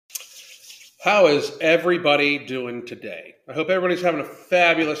How is everybody doing today? I hope everybody's having a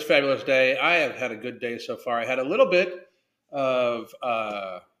fabulous, fabulous day. I have had a good day so far. I had a little bit of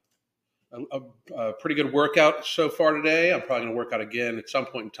a pretty good workout so far today. I'm probably going to work out again at some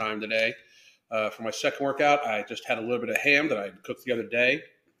point in time today. For my second workout, I just had a little bit of ham that I cooked the other day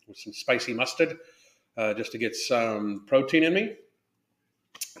with some spicy mustard just to get some protein in me.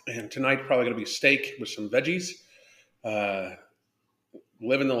 And tonight, probably going to be steak with some veggies.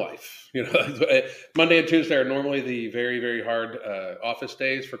 Living the life. Monday and Tuesday are normally the very, very hard office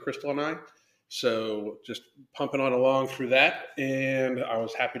days for Crystal and I. So just pumping on along through that. And I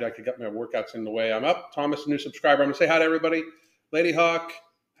was happy that I could get my workouts in the way. I'm up. Thomas, a new subscriber. I'm going to say hi to everybody. Lady Hawk,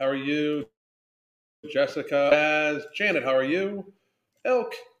 how are you? Jessica, Janet, how are you?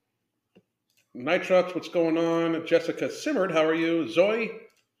 Elk, Nitrox, what's going on? Jessica Simmered, how are you? Zoe,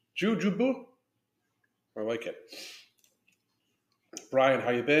 Jujubu, I like it. Brian,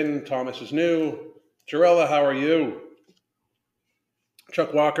 how you been? Thomas is new. Jarella, how are you?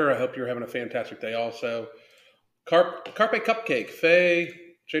 Chuck Walker, I hope you're having a fantastic day also. Carpe Cupcake, Faye,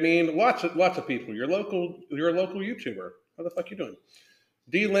 Janine, lots of people. You're a local YouTuber. How the fuck you doing?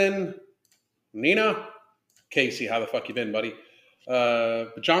 D-Lynn, Nina, Casey, how the fuck you been, buddy?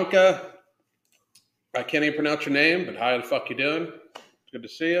 Bajanka, I can't even pronounce your name, but how the fuck you doing? Good to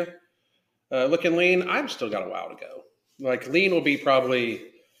see you. Looking lean, I've still got a while to go. Like lean will be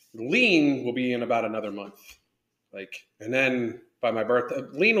in about another month. And then by my birthday,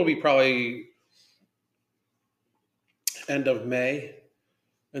 lean will be probably end of May.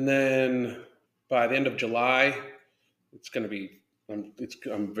 And then by the end of July, it's going to be,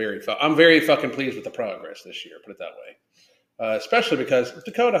 I'm very fucking pleased with the progress this year, put it that way. Especially because,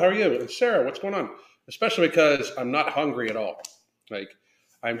 Dakota, how are you? And Sarah, what's going on? Especially because I'm not hungry at all.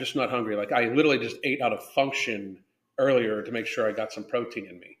 I'm just not hungry. I literally just ate out of function earlier to make sure I got some protein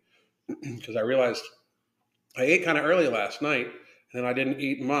in me because I realized I ate kind of early last night and I didn't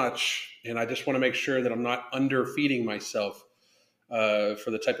eat much, and I just want to make sure that I'm not underfeeding myself for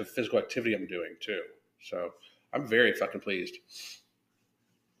the type of physical activity I'm doing too. So I'm very fucking pleased.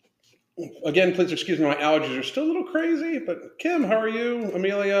 Again, please excuse me, my allergies are still a little crazy, but Kim, how are you?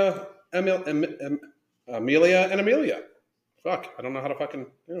 Amelia and Amelia. Fuck, I don't know how to fucking,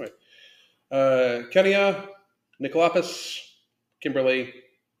 anyway. Kenya, Nicolapis, Kimberly,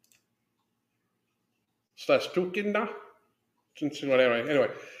 Slastukina.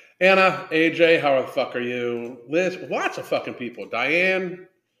 Anyway, Anna, AJ, how the fuck are you? Liz, lots of fucking people. Diane,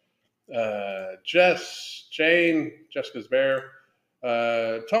 Jess, Jane, Jessica's Bear,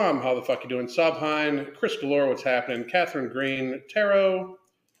 Tom, how the fuck you doing? Subhine, Chris Galore, what's happening? Catherine Green, Taro,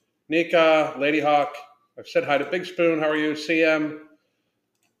 Nika, Lady Hawk. I've said hi to Big Spoon. How are you? CM,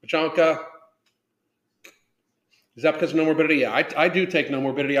 Pajanka. Is that because of no morbidity? Yeah, I do take no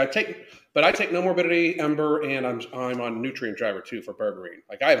morbidity. I take no morbidity, Ember, and I'm on Nutrient Driver too for berberine.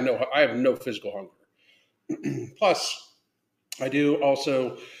 I have no physical hunger. Plus, I do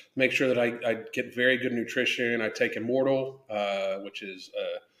also make sure that I get very good nutrition. I take Immortal, which is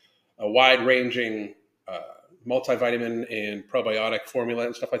a wide-ranging multivitamin and probiotic formula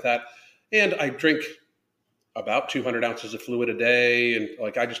and stuff like that. And I drink about 200 ounces of fluid a day,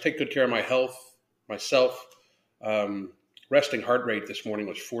 and I just take good care of my health, myself. Resting heart rate this morning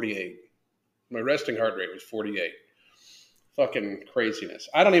was 48. My resting heart rate was 48. Fucking craziness.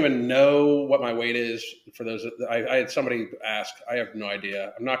 I don't even know what my weight is. For those, I had somebody ask. I have no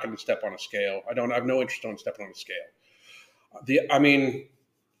idea. I'm not going to step on a scale. I have no interest in stepping on a scale.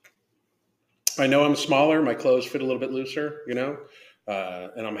 I know I'm smaller. My clothes fit a little bit looser,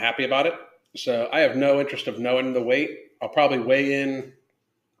 and I'm happy about it. So I have no interest of knowing the weight. I'll probably weigh in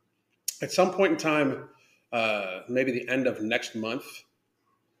at some point in time, maybe the end of next month,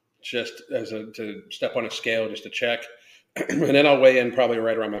 just to step on a scale, just to check. And then I'll weigh in probably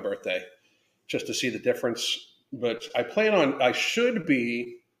right around my birthday just to see the difference. But it should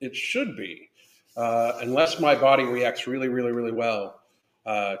be, unless my body reacts really, really, really well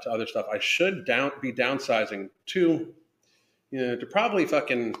to other stuff, I should be downsizing to probably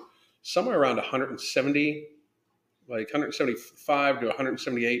fucking somewhere around 170, 175 to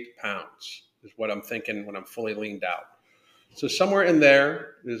 178 pounds is what I'm thinking when I'm fully leaned out. So somewhere in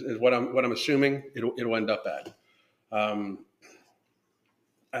there is what I'm assuming it'll end up at. I'm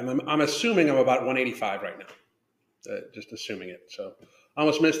assuming I'm about 185 right now. Just assuming it. So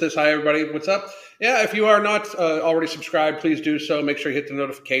almost missed this. Hi everybody, what's up? Yeah, if you are not already subscribed, please do so. Make sure you hit the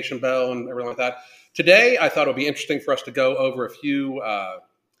notification bell and everything like that. Today, I thought it would be interesting for us to go over a few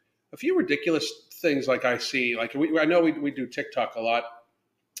ridiculous things I see. I know we do TikTok a lot,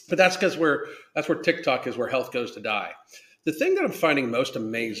 but that's because that's where TikTok is where health goes to die. The thing that I'm finding most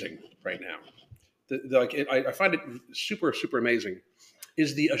amazing right now, I find it super, super amazing,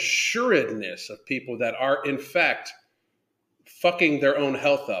 is the assuredness of people that are, in fact, fucking their own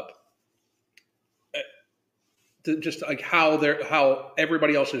health up. Just like how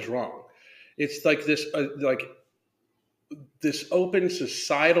everybody else is wrong. It's like this open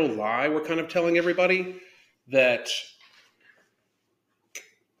societal lie we're kind of telling everybody that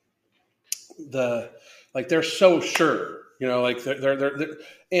they're so sure, like they're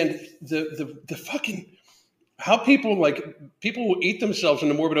and the fucking how people will eat themselves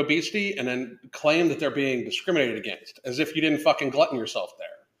into morbid obesity and then claim that they're being discriminated against as if you didn't fucking glutton yourself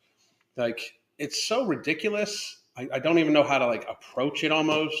there. Like, it's so ridiculous. I don't even know how to approach it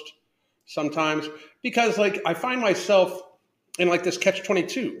almost sometimes, because I find myself in this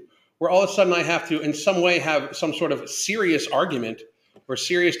catch-22 where all of a sudden I have to in some way have some sort of serious argument or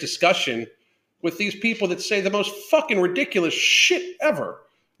serious discussion with these people that say the most fucking ridiculous shit ever.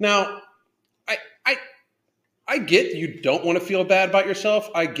 Now, I get you don't want to feel bad about yourself.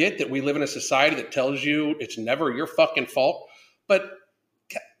 I get that we live in a society that tells you it's never your fucking fault. But,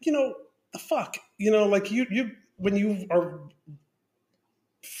 the fuck? You when you are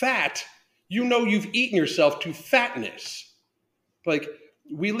fat, you've eaten yourself to fatness.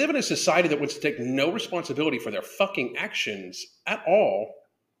 We live in a society that wants to take no responsibility for their fucking actions at all.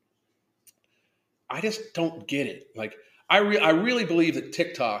 I just don't get it. I really believe that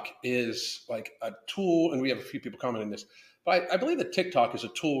TikTok is a tool, and we have a few people commenting this, but I believe that TikTok is a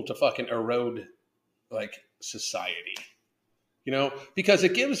tool to fucking erode society, because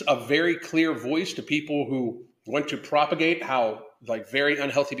it gives a very clear voice to people who want to propagate how very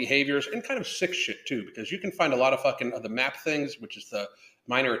unhealthy behaviors and kind of sick shit too, because you can find a lot of fucking the MAP things, which is the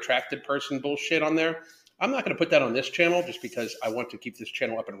minor attracted person bullshit on there. I'm not going to put that on this channel just because I want to keep this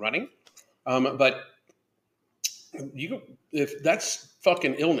channel up and running. But if that's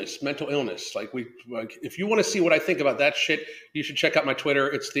fucking illness, mental illness, if you want to see what I think about that shit, you should check out my Twitter.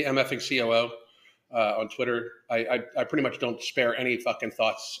 It's the MFing COO on Twitter. I pretty much don't spare any fucking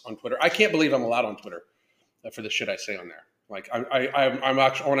thoughts on Twitter. I can't believe I'm allowed on Twitter for the shit I say on there. I'm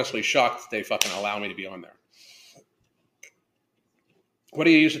actually honestly shocked that they fucking allow me to be on there. What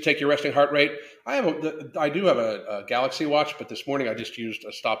do you use to take your resting heart rate? I do have a Galaxy watch, but this morning I just used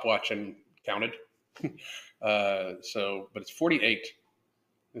a stopwatch and counted. But it's 48.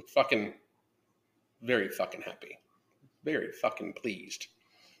 It's fucking very fucking happy. Very fucking pleased.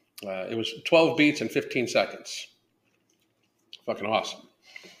 It was 12 beats in 15 seconds. Fucking awesome.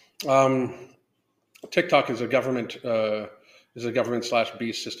 TikTok is a government /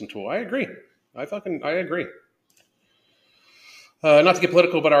 beast system tool. I agree. I agree. Not to get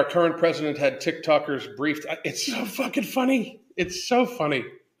political, but our current president had TikTokers briefed. It's so fucking funny. It's so funny.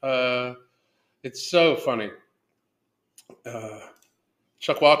 It's so funny.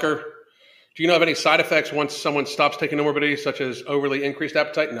 Chuck Walker, do you know of any side effects once someone stops taking Nomorbidity, such as overly increased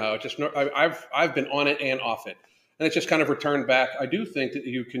appetite? No, I've been on it and off it, and it's just kind of returned back. I do think that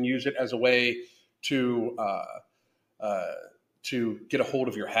you can use it as a way to get a hold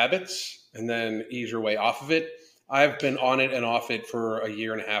of your habits and then ease your way off of it. I've been on it and off it for a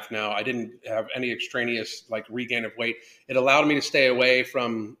year and a half now. I didn't have any extraneous regain of weight. It allowed me to stay away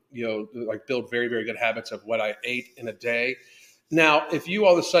from, build very, very good habits of what I ate in a day. Now, if you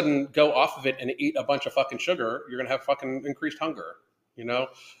all of a sudden go off of it and eat a bunch of fucking sugar, you're going to have fucking increased hunger,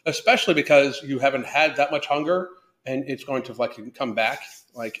 especially because you haven't had that much hunger and it's going to come back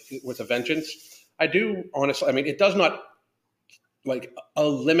with a vengeance. I do honestly, it does not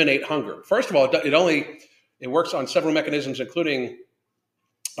eliminate hunger. First of all, it works on several mechanisms, including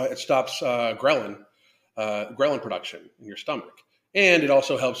it stops ghrelin production in your stomach. And it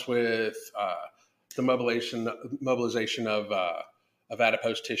also helps with the mobilization of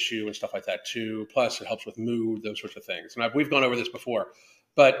adipose tissue and stuff like that too. Plus, it helps with mood, those sorts of things. And we've gone over this before.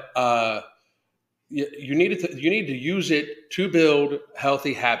 But you need to use it to build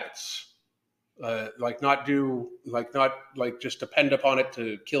healthy habits. Not just depend upon it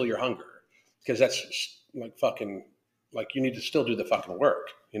to kill your hunger. Because that's you need to still do the fucking work,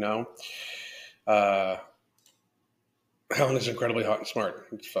 Helen is incredibly hot and smart.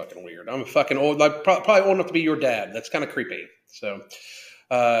 It's fucking weird. I'm fucking old, probably old enough to be your dad. That's kind of creepy. So,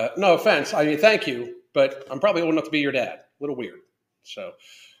 no offense. Thank you, but I'm probably old enough to be your dad. A little weird. So,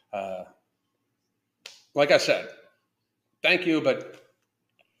 like I said, thank you, but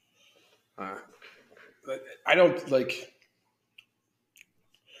I don't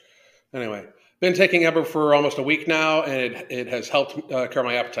Anyway, been taking Ember for almost a week now, and it has helped curb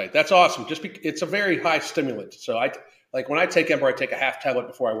my appetite. That's awesome. It's a very high stimulant. So when I take Ember, I take a half tablet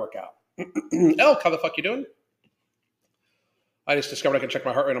before I work out. Elk, how the fuck you doing? I just discovered I can check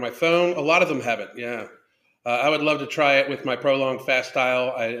my heart rate on my phone. A lot of them haven't. Yeah. I would love to try it with my prolonged fast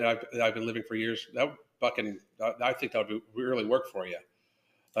style. I've been living for years. That fucking, I think that would really work for you.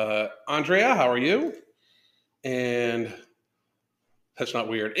 Andrea, how are you? And that's not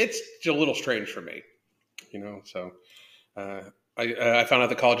weird. It's a little strange for me, so I found out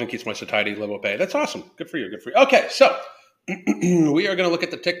that collagen keeps my satiety level at bay. That's awesome. Good for you. Good for you. Okay, so we are going to look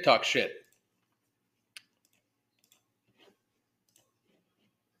at the TikTok shit.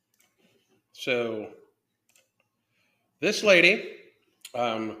 So this lady,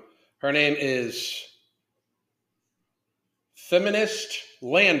 her name is Feminist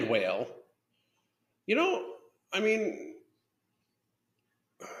Land Whale.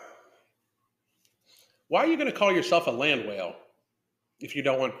 Why are you going to call yourself a land whale if you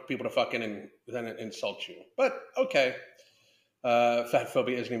don't want people to fucking then insult you? But okay, fat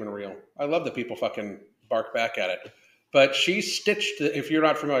phobia isn't even real. I love that people fucking bark back at it. But she stitched, if you're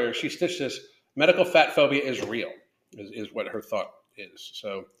not familiar, she stitched this, medical fat phobia is real, is what her thought is.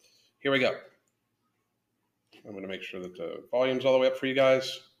 So here we go. I'm going to make sure that the volume's all the way up for you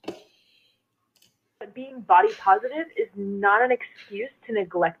guys. Being body positive is not an excuse to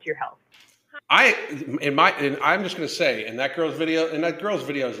neglect your health. I'm just going to say, in that girl's video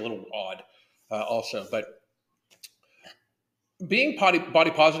is a little odd also, but being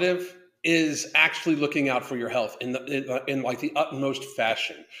body positive is actually looking out for your health in like the utmost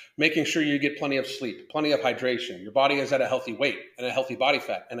fashion, making sure you get plenty of sleep, plenty of hydration. Your body is at a healthy weight and a healthy body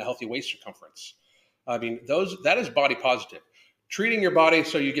fat and a healthy waist circumference. I mean, that is body positive. Treating your body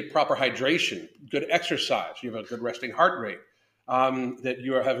so you get proper hydration, good exercise, you have a good resting heart rate, that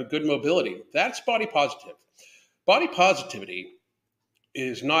you have a good mobility. That's body positive. Body positivity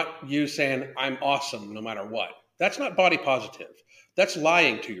is not you saying, I'm awesome no matter what. That's not body positive. That's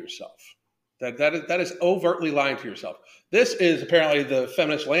lying to yourself. That is overtly lying to yourself. This is apparently the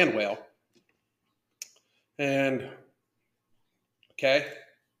feminist land whale. And, okay.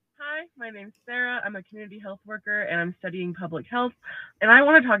 Hi, my name's Sarah. I'm a community health worker and I'm studying public health. And I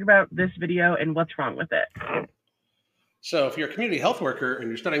want to talk about this video and what's wrong with it. So if you're a community health worker and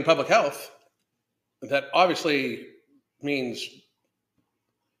you're studying public health, that obviously means,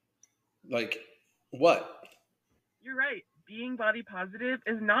 like, what? You're right. Being body positive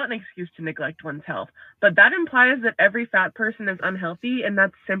is not an excuse to neglect one's health, but that implies that every fat person is unhealthy, and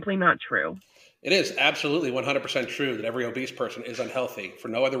that's simply not true. It is absolutely 100% true that every obese person is unhealthy for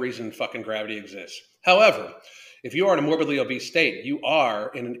no other reason than fucking gravity exists. However, if you are in a morbidly obese state, you are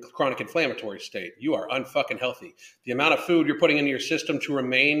in a chronic inflammatory state. You are unfucking healthy. The amount of food you're putting into your system to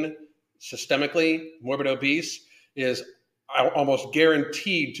remain systemically morbid obese is almost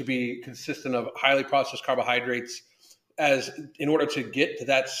guaranteed to be consistent of highly processed carbohydrates. As in order to get to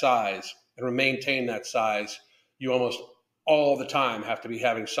that size and maintain that size, you almost all the time have to be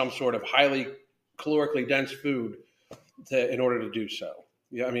having some sort of highly calorically dense food in order to do so.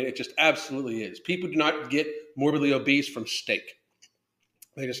 Yeah, I mean, it just absolutely is. People do not get morbidly obese from steak.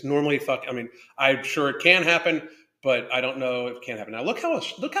 They just normally I'm sure it can happen, but I don't know if it can happen. Now, look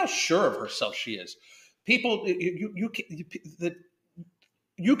how sure of herself she is. People,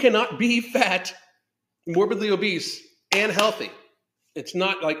 you cannot be fat, morbidly obese, and healthy. It's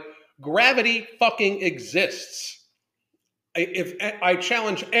not like gravity fucking exists. If I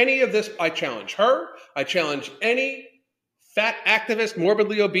challenge any of this, I challenge her. I challenge any fat activist,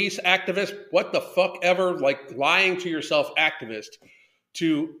 morbidly obese activist, what the fuck ever, like lying to yourself activist,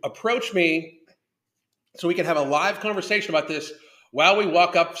 to approach me so we can have a live conversation about this while we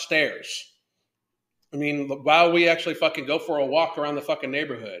walk upstairs. I mean, while we actually fucking go for a walk around the fucking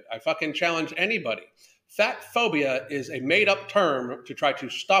neighborhood. I fucking challenge anybody. Fat phobia is a made-up term to try to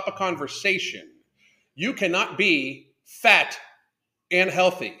stop a conversation. You cannot be fat and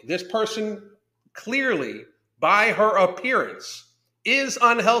healthy. This person clearly, by her appearance, is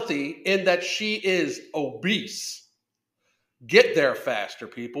unhealthy in that she is obese. Get there faster,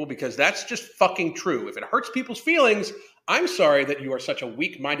 people, because that's just fucking true. If it hurts people's feelings, I'm sorry that you are such a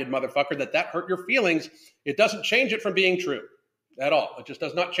weak-minded motherfucker that hurt your feelings. It doesn't change it from being true at all. It just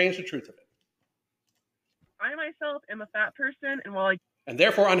does not change the truth of it. I myself am a fat person, and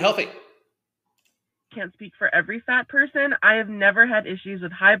therefore unhealthy. Can't speak for every fat person, I have never had issues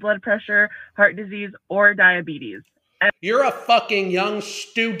with high blood pressure, heart disease, or diabetes. You're a fucking young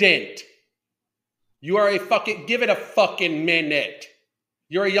student. You are give it a fucking minute.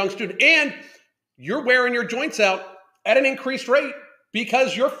 You're a young student, and you're wearing your joints out at an increased rate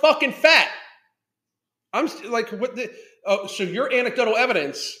because you're fucking fat. I'm like, so your anecdotal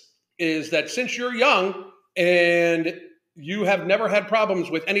evidence is that since you're young and You have never had problems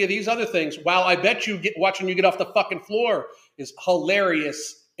with any of these other things. While I bet you watching you get off the fucking floor is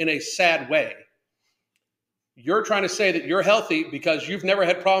hilarious in a sad way. You're trying to say that you're healthy because you've never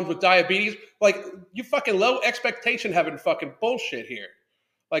had problems with diabetes. Like, you fucking low expectation having fucking bullshit here.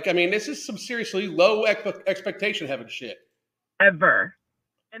 Like, I mean, this is some seriously low expectation having shit. Ever.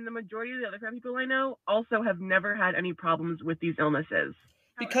 And the majority of the other fat people I know also have never had any problems with these illnesses.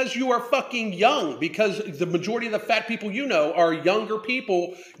 Because you are fucking young. Because the majority of the fat people you know are younger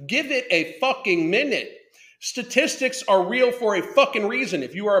people. Give it a fucking minute. Statistics are real for a fucking reason.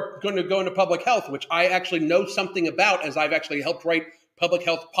 If you are going to go into public health, which I actually know something about, as I've actually helped write public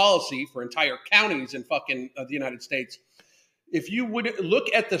health policy for entire counties in fucking the United States. If you would look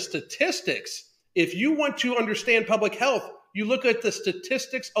at the statistics, if you want to understand public health, you look at the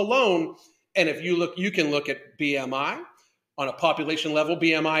statistics alone. And if you look, you can look at BMI. On a population level,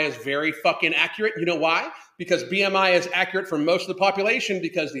 BMI is very fucking accurate. You know why? Because BMI is accurate for most of the population,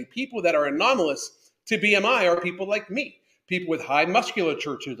 because the people that are anomalous to BMI are people like me, people with high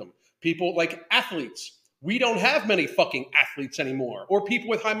musculature to them, people like athletes. We don't have many fucking athletes anymore, or people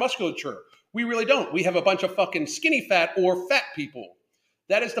with high musculature. We really don't. We have a bunch of fucking skinny fat or fat people.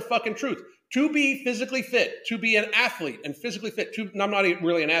 That is the fucking truth. To be physically fit, to be an athlete and physically fit, I'm not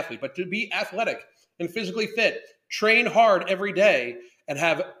really an athlete, but to be athletic and physically fit, train hard every day, and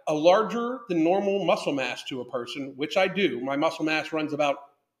have a larger than normal muscle mass to a person, which I do. My muscle mass runs about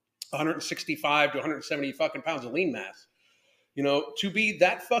 165 to 170 fucking pounds of lean mass. You know, to be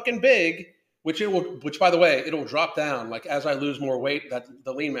that fucking big, which by the way, it'll drop down. Like, as I lose more weight, that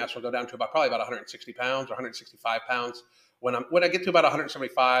the lean mass will go down to probably about 160 pounds or 165 pounds. When I get to about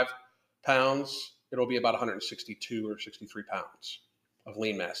 175 pounds, it'll be about 162 or 63 pounds of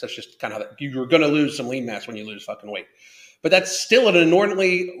lean mass. That's just kind of how you're going to lose some lean mass when you lose fucking weight. But that's still an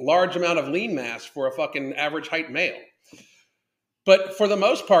inordinately large amount of lean mass for a fucking average height male. But for the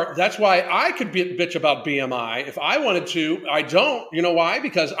most part, that's why I could bitch about BMI if I wanted to. I don't. You know why?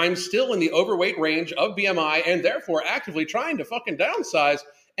 Because I'm still in the overweight range of BMI and therefore actively trying to fucking downsize.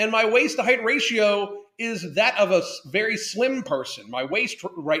 And my waist to height ratio is that of a very slim person. My waist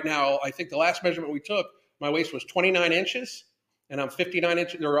right now, I think the last measurement we took, my waist was 29 inches, and I'm 59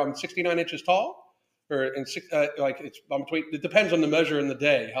 inches, or I'm 69 inches tall. It depends on the measure in the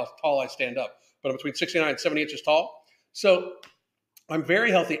day, how tall I stand up. But I'm between 69 and 70 inches tall. So I'm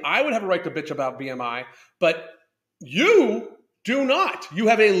very healthy. I would have a right to bitch about BMI, but you do not. You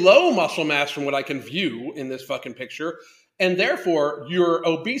have a low muscle mass from what I can view in this fucking picture. And therefore, your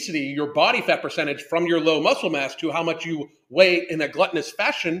obesity, your body fat percentage from your low muscle mass to how much you weigh in a gluttonous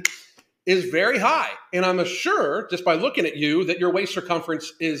fashion is very high. And I'm sure, just by looking at you, that your waist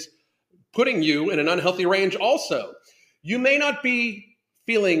circumference is putting you in an unhealthy range also. You may not be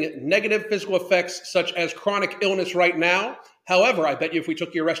feeling negative physical effects such as chronic illness right now. However, I bet you if we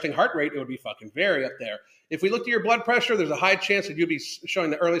took your resting heart rate, it would be fucking very up there. If we looked at your blood pressure, there's a high chance that you'd be showing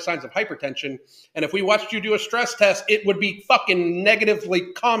the early signs of hypertension. And if we watched you do a stress test, it would be fucking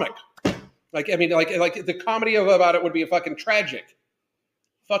negatively comic. Like the comedy about it would be a fucking tragic.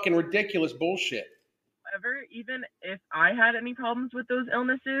 Fucking ridiculous bullshit. However, even if I had any problems with those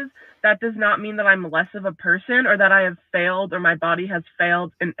illnesses, that does not mean that I'm less of a person or that I have failed or my body has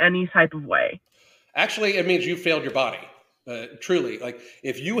failed in any type of way. Actually, it means you failed your body. Truly, like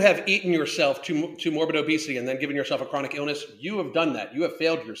if you have eaten yourself to morbid obesity and then given yourself a chronic illness, you have done that. You have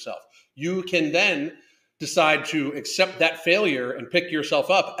failed yourself. You can then decide to accept that failure and pick yourself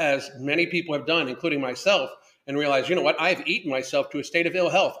up, as many people have done, including myself, and realize, you know what, I've eaten myself to a state of ill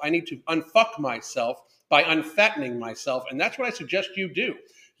health. I need to unfuck myself by unfattening myself. And that's what I suggest you do.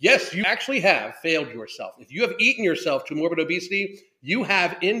 Yes, you actually have failed yourself. If you have eaten yourself to morbid obesity, you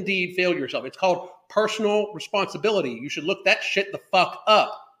have indeed failed yourself. It's called personal responsibility. You should look that shit the fuck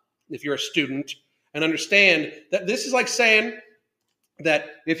up if you're a student and understand that this is like saying that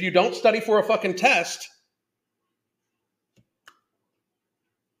if you don't study for a fucking test,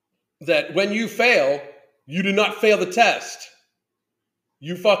 that when you fail, you do not fail the test.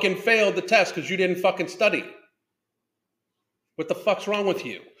 You fucking failed the test because you didn't fucking study. What the fuck's wrong with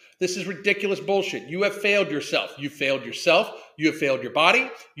you? This is ridiculous bullshit. You have failed yourself. You failed yourself. You have failed your body.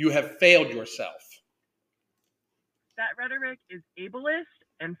 You have failed yourself. That rhetoric is ableist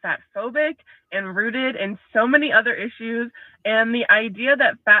and fat-phobic and rooted in so many other issues. And the idea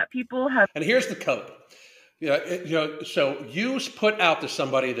that fat people have... And here's the code. So you put out to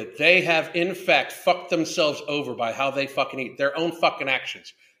somebody that they have, in fact, fucked themselves over by how they fucking eat, their own fucking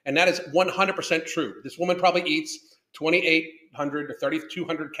actions. And that is 100% true. This woman probably eats 2,800 to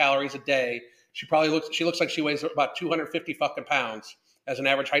 3,200 calories a day. She looks like she weighs about 250 fucking pounds as an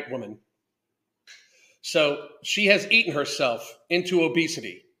average height woman. So she has eaten herself into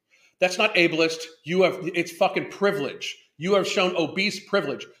obesity. That's not ableist. It's fucking privilege. You have shown obese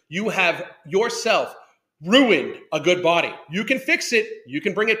privilege. You have yourself ruined a good body. You can fix it. You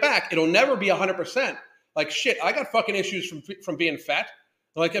can bring it back. It'll never be 100%. Like shit, I got fucking issues from being fat.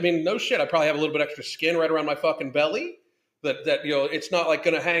 Like, I mean, no shit. I probably have a little bit extra skin right around my fucking belly. That you know, it's not like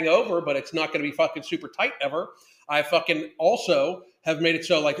going to hang over, but it's not going to be fucking super tight ever. I fucking also have made it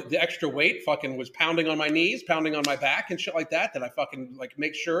so like the extra weight fucking was pounding on my knees, pounding on my back and shit like that. That I fucking like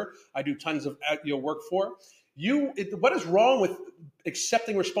make sure I do tons of work for. What is wrong with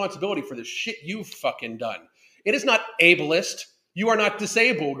accepting responsibility for the shit you've fucking done? It is not ableist. You are not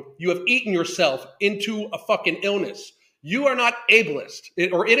disabled. You have eaten yourself into a fucking illness. You are not ableist,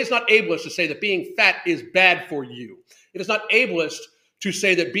 it is not ableist to say that being fat is bad for you. It is not ableist to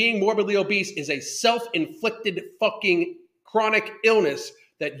say that being morbidly obese is a self-inflicted fucking chronic illness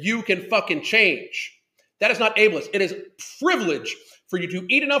that you can fucking change. That is not ableist. It is privilege for you to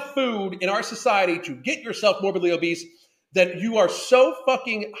eat enough food in our society to get yourself morbidly obese that you are so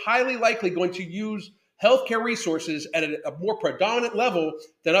fucking highly likely going to use healthcare resources at a more predominant level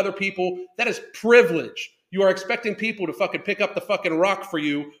than other people. That is privilege. You are expecting people to fucking pick up the fucking rock for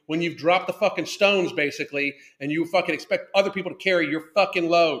you when you've dropped the fucking stones, basically, and you fucking expect other people to carry your fucking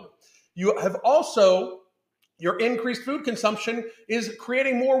load. You have also, your increased food consumption is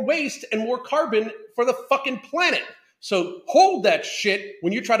creating more waste and more carbon for the fucking planet. So hold that shit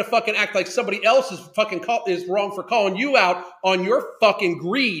when you try to fucking act like somebody else is wrong for calling you out on your fucking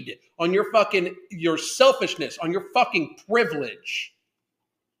greed, on your selfishness, on your fucking privilege.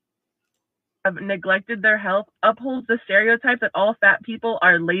 Have neglected their health upholds the stereotype that all fat people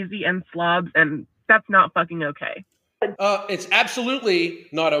are lazy and slobs, and that's not fucking okay. It's absolutely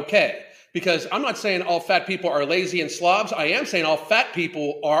not okay, because I'm not saying all fat people are lazy and slobs. I am saying all fat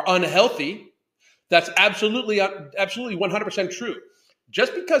people are unhealthy. That's absolutely 100% true.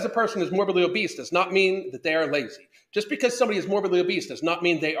 Just because a person is morbidly obese does not mean that they are lazy. Just because somebody is morbidly obese does not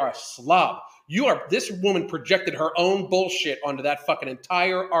mean they are a slob. This woman projected her own bullshit onto that fucking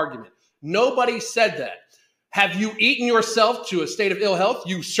entire argument. Nobody said that. Have you eaten yourself to a state of ill health?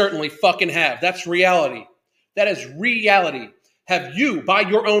 You certainly fucking have. That's reality. That is reality. Have you, by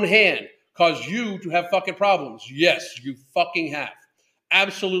your own hand, caused you to have fucking problems? Yes, you fucking have.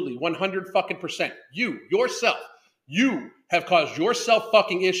 Absolutely, 100 fucking percent. You, yourself, you have caused yourself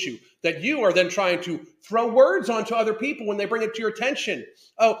fucking issue that you are then trying to throw words onto other people when they bring it to your attention.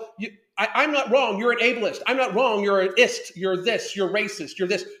 Oh, I'm not wrong. You're an ableist. I'm not wrong. You're an ist. You're this. You're racist. You're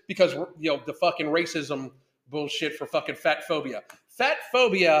this. Because, the fucking racism bullshit for fucking fat phobia. Fat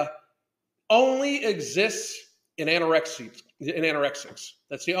phobia only exists in anorexics.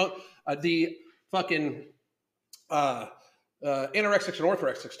 That's the fucking anorexics and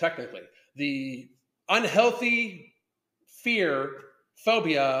orthorexics, technically. The unhealthy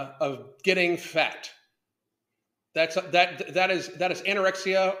phobia of getting fat. That is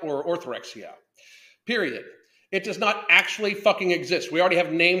anorexia or orthorexia. Period. It does not actually fucking exist. We already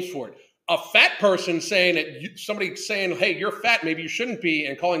have names for it. A fat person saying it, somebody saying, "Hey, you're fat, maybe you shouldn't be,"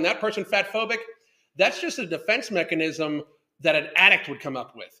 and calling that person fat phobic, that's just a defense mechanism that an addict would come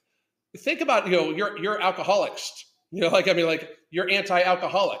up with. Think about, you're alcoholics. You're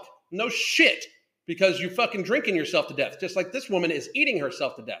anti-alcoholic. No shit, because you're fucking drinking yourself to death, just like this woman is eating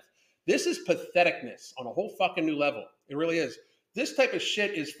herself to death. This is patheticness on a whole fucking new level. It really is. This type of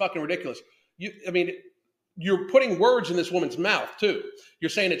shit is fucking ridiculous. You're putting words in this woman's mouth, too. You're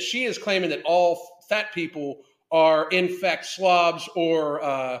saying that she is claiming that all fat people are, in fact, slobs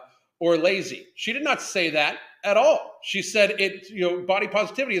or lazy. She did not say that at all. She said body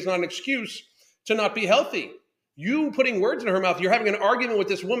positivity is not an excuse to not be healthy. You putting words in her mouth, you're having an argument with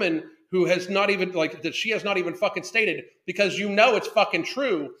this woman who has not even, that she has not even fucking stated, because it's fucking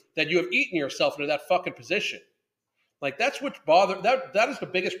true that you have eaten yourself into that fucking position. That's what that is the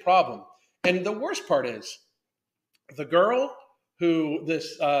biggest problem. And the worst part is, the girl who,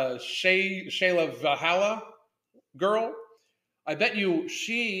 this Shayla Valhalla girl, I bet you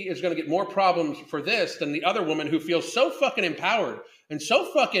she is going to get more problems for this than the other woman who feels so fucking empowered and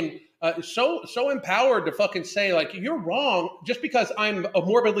so fucking so empowered to fucking say, you're wrong just because I'm a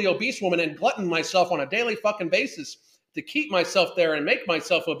morbidly obese woman and glutton myself on a daily fucking basis to keep myself there and make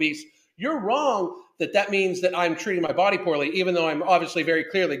myself obese. You're wrong that means that I'm treating my body poorly, even though I'm obviously very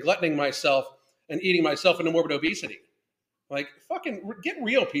clearly gluttoning myself and eating myself into morbid obesity. Fucking get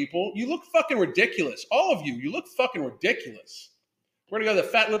real, people. You look fucking ridiculous. All of you, you look fucking ridiculous. We're going to go to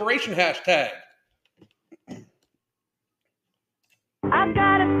the fat liberation hashtag. I've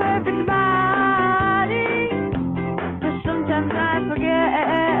got a perfect body, but sometimes I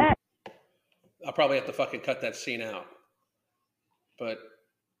forget. I'll probably have to fucking cut that scene out. But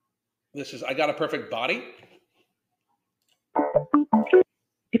I got a perfect body.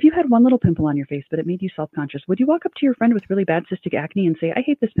 If you had one little pimple on your face, but it made you self-conscious, would you walk up to your friend with really bad cystic acne and say, I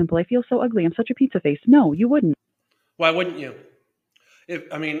hate this pimple, I feel so ugly, I'm such a pizza face? No, you wouldn't. Why wouldn't you?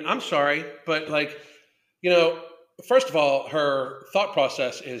 I'm sorry, but first of all, her thought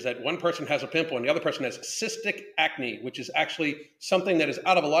process is that one person has a pimple and the other person has cystic acne, which is actually something that is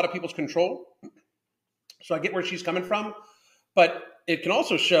out of a lot of people's control. So I get where she's coming from, but it can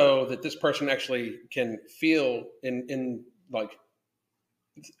also show that this person actually can feel in like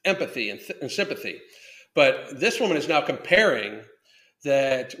empathy and sympathy. But this woman is now comparing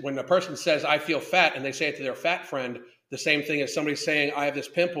that when a person says, I feel fat, and they say it to their fat friend, the same thing as somebody saying, I have this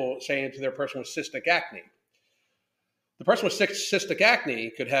pimple, saying it to their person with cystic acne. The person with cystic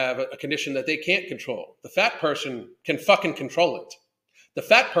acne could have a condition that they can't control. The fat person can fucking control it. The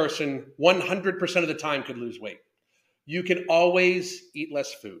fat person 100% of the time could lose weight. You can always eat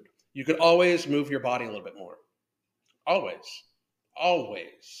less food. You can always move your body a little bit more. Always.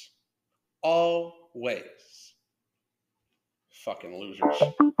 Always. Always. Fucking losers.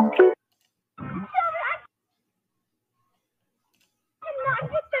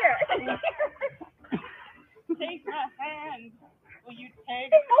 Take my hand. Will you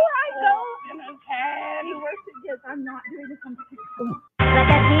take Before I go, in his hand? you worship, yes, I'm not doing this on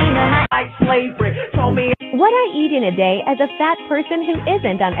Like slavery told me what I eat in a day as a fat person who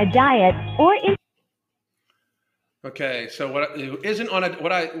isn't on a diet or in. Okay, so what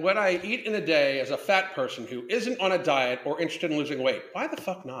I eat in a day as a fat person who isn't on a diet or interested in losing weight. Why the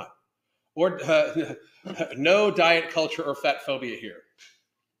fuck not? Or no diet culture or fat phobia here.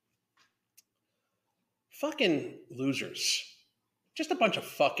 Fucking losers. Just a bunch of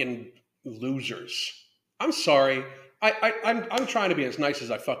fucking losers. I'm sorry. I'm trying to be as nice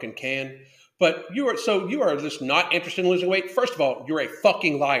as I fucking can. But you are just not interested in losing weight. First of all, you're a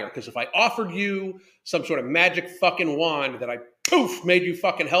fucking liar. Because if I offered you some sort of magic fucking wand that I poof made you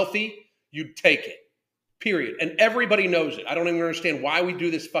fucking healthy, you'd take it. Period. And everybody knows it. I don't even understand why we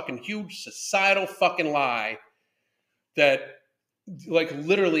do this fucking huge societal fucking lie that like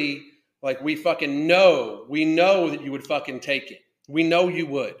literally like we fucking know. We know that you would fucking take it. We know you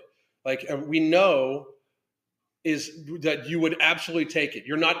would. Like we know is that you would absolutely take it.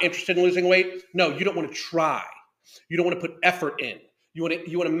 You're not interested in losing weight? No, you don't want to try. You don't want to put effort in. You want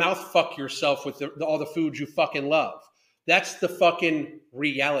to mouth fuck yourself with all the foods you fucking love. That's the fucking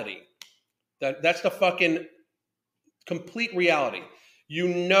reality. That's the fucking complete reality. You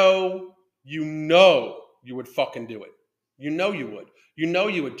know you would fucking do it. You know you would. You know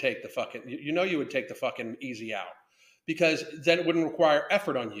you would take the fucking easy out because then it wouldn't require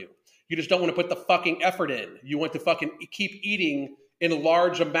effort on you. You just don't want to put the fucking effort in. You want to fucking keep eating in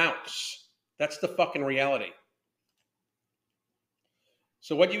large amounts. That's the fucking reality.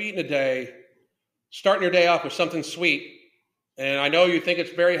 So what you eat in a day, starting your day off with something sweet, and I know you think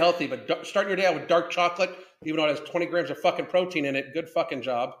it's very healthy, but starting your day out with dark chocolate, even though it has 20 grams of fucking protein in it, good fucking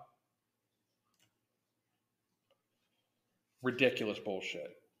job. Ridiculous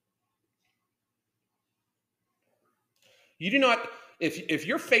bullshit. You do not, if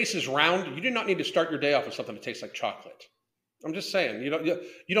your face is round, you do not need to start your day off with something that tastes like chocolate. I'm just saying,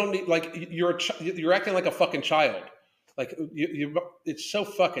 you don't need, like, you're acting like a fucking child. Like, it's so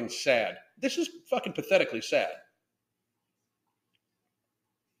fucking sad. This is fucking pathetically sad.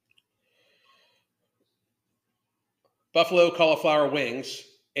 Buffalo cauliflower wings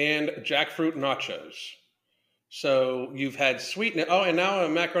and jackfruit nachos. So you've had sweetness. Oh, and now a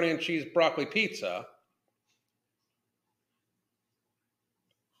macaroni and cheese broccoli pizza.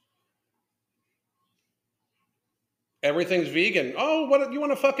 Everything's vegan. Oh, what, you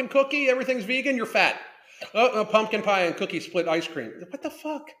want a fucking cookie? Everything's vegan? You're fat. Oh, a pumpkin pie and cookie split ice cream. What the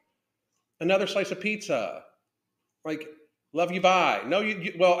fuck? Another slice of pizza. Like, love you, bye. No,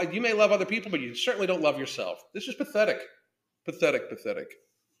 you may love other people, but you certainly don't love yourself. This is pathetic. Pathetic.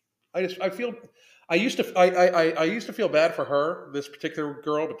 I used to feel bad for her, this particular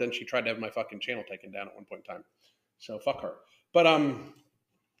girl, but then she tried to have my fucking channel taken down at one point in time. So fuck her. But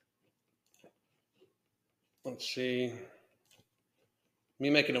let's see. Me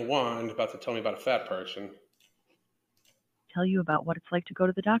making a wand about to tell me about a fat person. Tell you about what it's like to go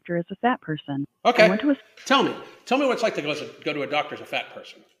to the doctor as a fat person. Okay. I went to a Tell me what it's like to go to a doctor as a fat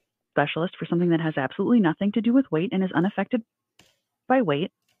person. specialist for something that has absolutely nothing to do with weight and is unaffected by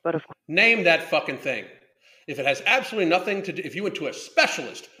weight. But of course, Name that fucking thing. If it has absolutely nothing to do, if you went to a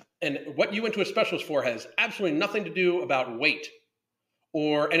specialist and what you went to a specialist for has absolutely nothing to do about weight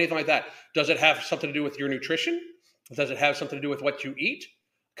or anything like that, does it have something to do with your nutrition? Does it have something to do with what you eat?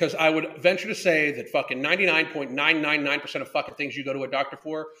 because I would venture to say that fucking 99.999% of fucking things you go to a doctor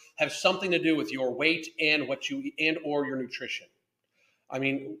for have something to do with your weight and what you eat and or your nutrition. I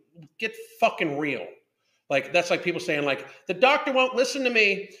mean, get fucking real. Like, that's like people saying, like, the doctor won't listen to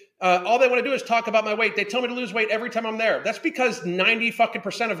me. All they want to do is talk about my weight. They tell me to lose weight every time I'm there. That's because 90 fucking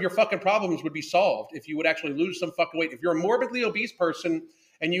 % of your fucking problems would be solved if you would actually lose some fucking weight. If you're a morbidly obese person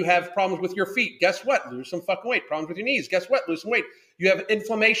and you have problems with your feet, guess what? Lose some fucking weight. Problems with your knees, guess what? Lose some weight. You have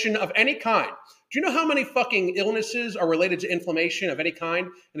inflammation of any kind. Do you know how many fucking illnesses are related to inflammation of any kind?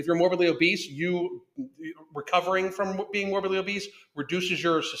 And if you're morbidly obese, you recovering from being morbidly obese reduces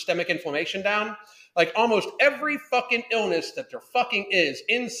your systemic inflammation down. Like almost every fucking illness that there fucking is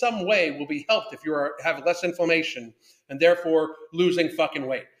in some way will be helped if you have less inflammation and therefore losing fucking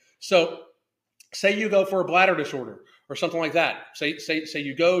weight. So say you go for a bladder disorder or something like that. Say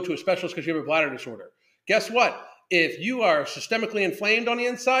you go to a specialist because you have a bladder disorder. Guess what? If you are systemically inflamed on the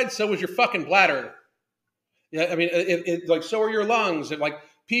inside, so is your fucking bladder. Yeah, I mean, like so are your lungs. Like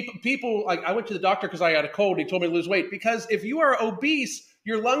people, like I went to the doctor because I had a cold. And he told me to lose weight because if you are obese,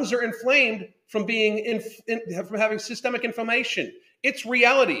 your lungs are inflamed from being from having systemic inflammation. It's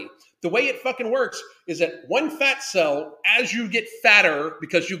reality. The way it fucking works is that one fat cell, as you get fatter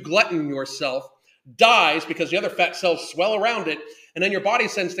because you glutton yourself, dies because the other fat cells swell around it, and then your body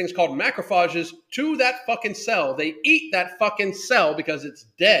sends things called macrophages to that fucking cell. They eat that fucking cell because it's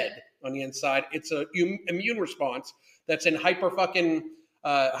dead on the inside. It's a immune response that's in hyper fucking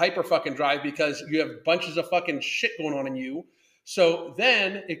drive because you have bunches of fucking shit going on in you. So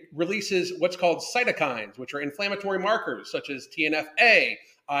then it releases what's called cytokines, which are inflammatory markers such as TNF-A,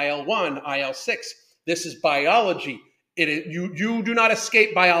 IL-1, IL-6. This is biology. You do not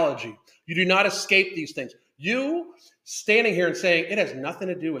escape biology. You do not escape these things. You standing here and saying it has nothing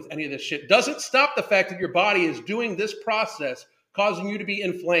to do with any of this shit doesn't stop the fact that your body is doing this process causing you to be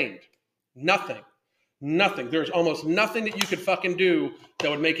inflamed. Nothing. There's almost nothing that you could fucking do that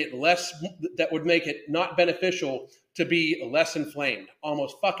would make it not beneficial to be less inflamed.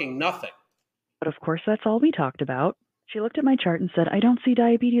 Almost fucking nothing. But of course, that's all we talked about. She looked at my chart and said, I don't see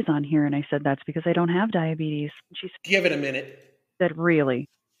diabetes on here. And I said, that's because I don't have diabetes. She said, give it a minute. Said, really?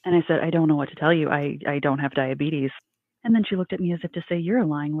 And I said, I don't know what to tell you. I don't have diabetes. And then she looked at me as if to say, you're a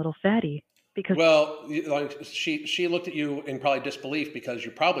lying little fatty. Because like she looked at you in probably disbelief because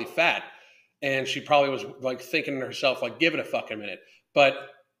you're probably fat. And she probably was like thinking to herself, like, give it a fucking minute. But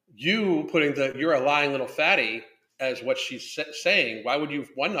you putting you're a lying little fatty as what she's saying, why would you,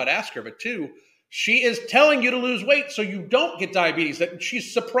 one, not ask her, but two, she is telling you to lose weight so you don't get diabetes. That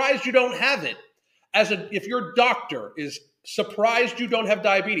she's surprised you don't have it. If your doctor is surprised you don't have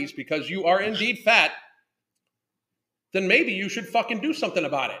diabetes because you are indeed fat, then maybe you should fucking do something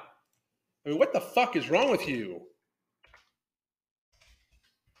about it. I mean, what the fuck is wrong with you?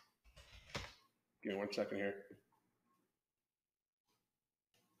 Give me 1 second here.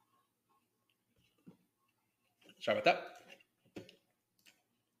 Sorry about that.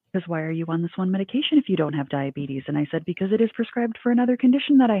 Because why are you on this one medication if you don't have diabetes? And I said, because it is prescribed for another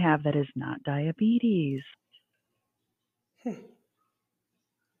condition that I have that is not diabetes.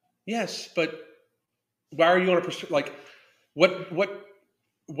 Yes, but why are you on a like? What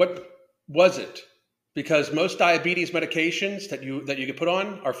was it? Because most diabetes medications that you get put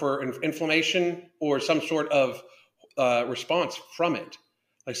on are for inflammation or some sort of response from it,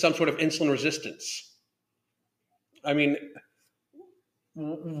 like some sort of insulin resistance. I mean,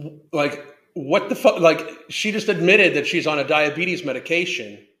 like, what the fuck? Like, she just admitted that she's on a diabetes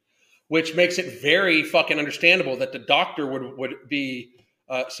medication, which makes it very fucking understandable that the doctor would be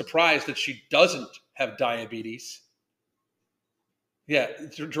surprised that she doesn't have diabetes. Yeah,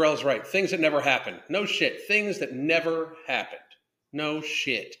 Jarrell's right. Things that never happen. No shit. Things that never happened. No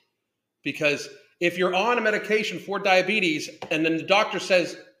shit. Because if you're on a medication for diabetes and then the doctor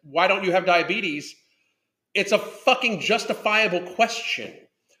says, why don't you have diabetes? It's a fucking justifiable question.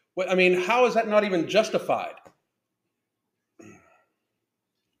 I mean, how is that not even justified?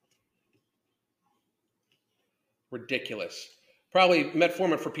 Ridiculous. Probably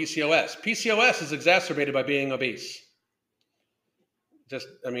metformin for PCOS. PCOS is exacerbated by being obese.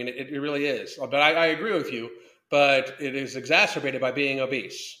 I mean, it really is. But I agree with you, but it is exacerbated by being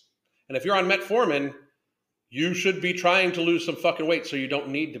obese. And if you're on metformin, you should be trying to lose some fucking weight so you don't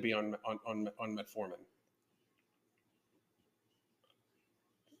need to be on metformin.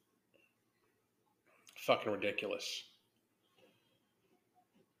 Fucking ridiculous.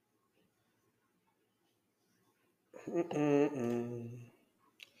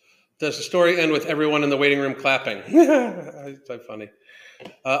 Does the story end with everyone in the waiting room clapping? It's so funny.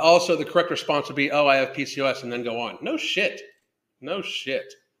 Also, the correct response would be, oh, I have PCOS, and then go on. No shit. No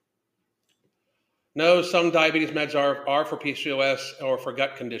shit. No, some diabetes meds are for PCOS or for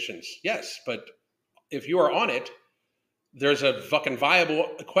gut conditions. Yes, but if you are on it, there's a fucking viable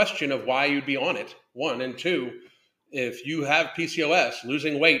question of why you'd be on it. One, and two, if you have PCOS,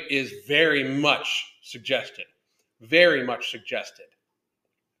 losing weight is very much suggested. Very much suggested.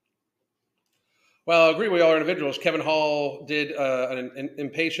 Well, I agree we all are individuals. Kevin Hall did an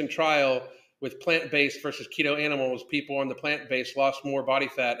inpatient trial with plant-based versus keto animals. People on the plant-based lost more body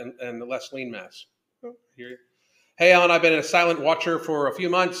fat and less lean mass. Oh, hear you. Hey, Alan, I've been a silent watcher for a few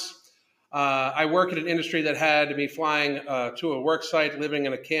months. I work in an industry that had me flying to a work site, living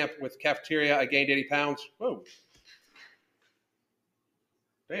in a camp with cafeteria. I gained 80 pounds. Whoa.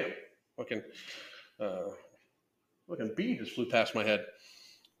 Damn. Fucking bee just flew past my head.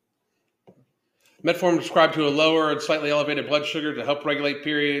 Metformin prescribed to a lower and slightly elevated blood sugar to help regulate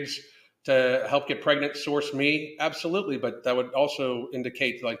periods, to help get pregnant, source me. Absolutely, but that would also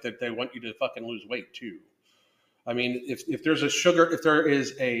indicate like that they want you to fucking lose weight too. I mean, if there's if there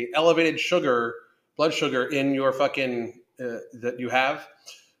is a elevated blood sugar in your fucking that you have,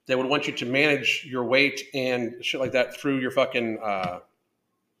 they would want you to manage your weight and shit like that through your fucking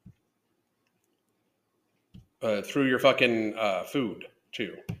food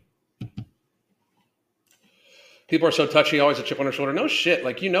too. People are so touchy, always a chip on their shoulder. No shit,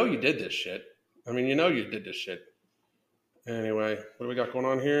 like you did this shit. I mean, you did this shit. Anyway, what do we got going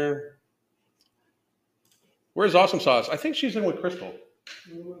on here? Where's Awesome Sauce? I think she's in with Crystal.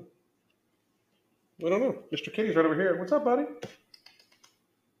 I don't know. Mr. Kitty's right over here. What's up, buddy?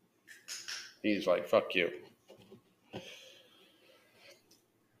 He's like, fuck you.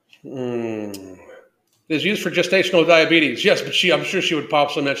 It is used for gestational diabetes. Yes, but I'm sure she would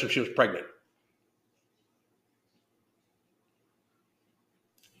possibly mention if she was pregnant.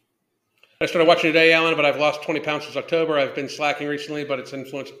 I started watching today, Alan, but I've lost 20 pounds since October. I've been slacking recently, but it's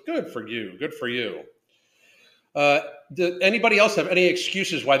influenced. Good for you. Good for you. Anybody else have any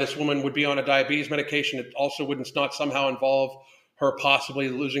excuses why this woman would be on a diabetes medication? It also would not somehow involve her possibly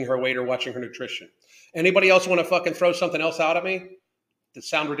losing her weight or watching her nutrition. Anybody else want to fucking throw something else out at me that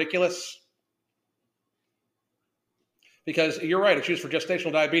sound ridiculous? Because you're right, it's used for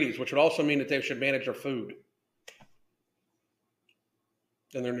gestational diabetes, which would also mean that they should manage their food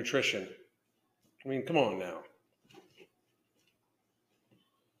and their nutrition. I mean, come on now.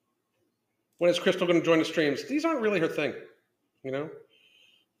 When is Crystal going to join the streams? These aren't really her thing, you know?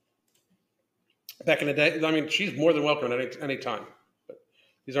 Back in the day, I mean, she's more than welcome at any time, but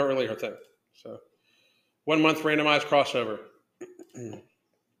these aren't really her thing. So 1 month randomized crossover.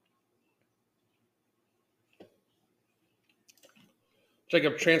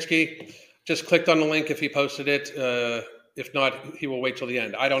 Jacob Transky just clicked on the link if he posted it. If not, he will wait till the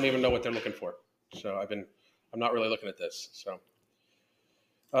end. I don't even know what they're looking for. So I'm not really looking at this. So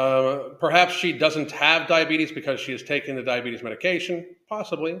perhaps she doesn't have diabetes because she is taking the diabetes medication.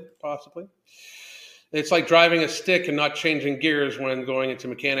 Possibly. It's like driving a stick and not changing gears when going into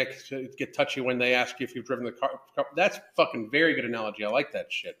mechanic to get touchy when they ask you if you've driven the car. That's fucking very good analogy. I like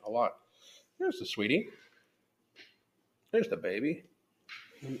that shit a lot. There's the sweetie. There's the baby.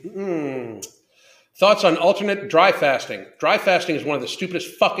 Thoughts on alternate dry fasting. Dry fasting is one of the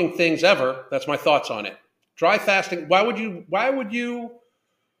stupidest fucking things ever. That's my thoughts on it. Dry fasting, why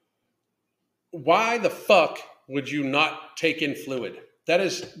the fuck would you not take in fluid? That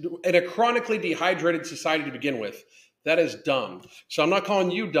is, in a chronically dehydrated society to begin with, that is dumb. So I'm not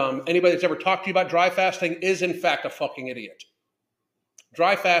calling you dumb. Anybody that's ever talked to you about dry fasting is in fact a fucking idiot.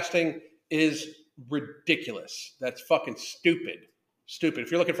 Dry fasting is ridiculous. That's fucking stupid. Stupid.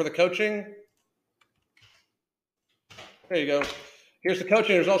 If you're looking for the coaching, there you go. Here's the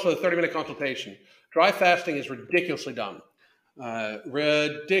coaching. There's also a 30-minute consultation. Dry fasting is ridiculously dumb.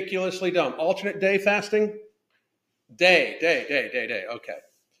 Ridiculously dumb. Alternate day fasting? Day. Okay.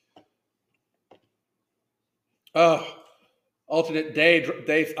 Oh, alternate day.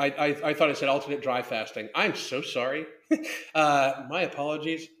 I thought I said alternate dry fasting. I'm so sorry. My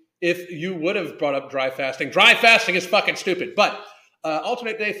apologies. If you would have brought up dry fasting is fucking stupid. But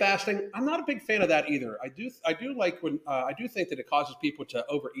alternate day fasting, I'm not a big fan of that either. I do like when I do think that it causes people to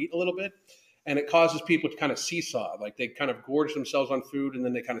overeat a little bit, and it causes people to kind of seesaw, like they kind of gorge themselves on food and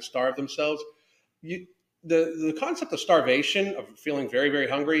then they kind of starve themselves. The concept of starvation, of feeling very, very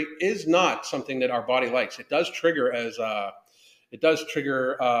hungry, is not something that our body likes. It does trigger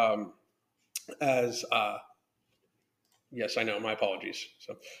yes, I know. My apologies.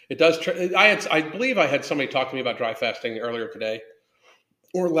 So it does. I believe I had somebody talk to me about dry fasting earlier today,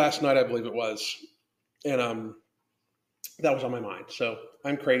 or last night, I believe it was, and that was on my mind. So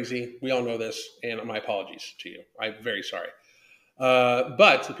I'm crazy. We all know this, and my apologies to you. I'm very sorry.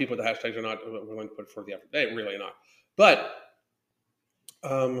 But the people with the hashtags are not willing to put forth the effort. They really are not. But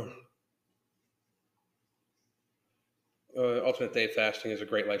alternate day fasting is a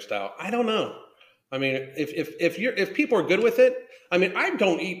great lifestyle. I don't know. I mean, if people are good with it, I mean, I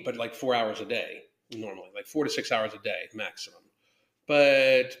don't eat but like 4 hours a day normally, like 4 to 6 hours a day maximum.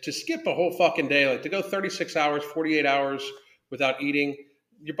 But to skip a whole fucking day, like to go 36 hours, 48 hours without eating,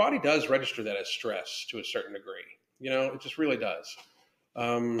 your body does register that as stress to a certain degree. You know, it just really does.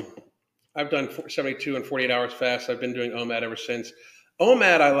 I've done 72 and 48 hours fast. I've been doing OMAD ever since.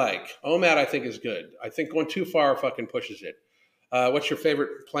 OMAD I like. OMAD I think is good. I think going too far fucking pushes it. What's your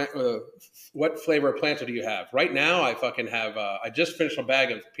favorite plant? What flavor of Planta do you have? Right now, I fucking have. I just finished a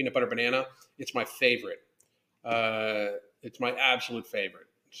bag of peanut butter banana. It's my favorite. It's my absolute favorite.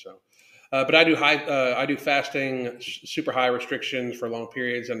 So, but I do fasting, super high restrictions for long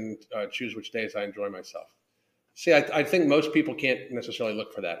periods, and choose which days I enjoy myself. See, I think most people can't necessarily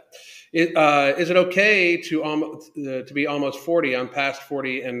look for that. Is it okay to be almost 40? I'm past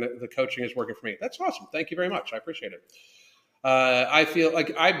 40, and the coaching is working for me. That's awesome. Thank you very much. I appreciate it. I feel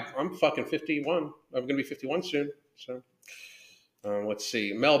like I'm fucking 51. I'm going to be 51 soon. So let's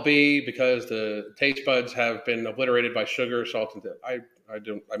see. Mel B, because the taste buds have been obliterated by sugar, salt, and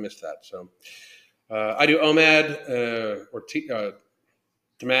I missed that. So I do OMAD or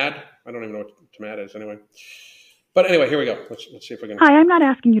DMAD. I don't even know what DMAD is anyway. But anyway, here we go. Let's see if we can. Hi, I'm not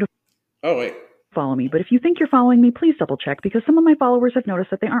asking you to Oh, wait. follow me, but if you think you're following me, please double check, because some of my followers have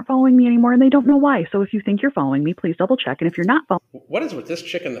noticed that they aren't following me anymore and they don't know why. So if you think you're following me, please double check. And if you're not following, What is with this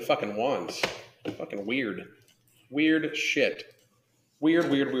chick and the fucking wands? Fucking weird. Weird shit.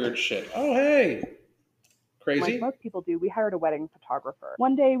 Weird shit. Oh, hey. Crazy. Like most people do, we hired a wedding photographer.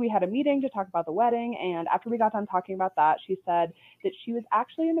 One day we had a meeting to talk about the wedding, and after we got done talking about that, she said that she was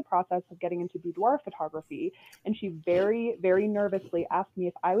actually in the process of getting into boudoir photography, and she very, very nervously asked me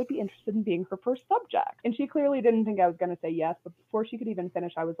if I would be interested in being her first subject. And she clearly didn't think I was going to say yes, but before she could even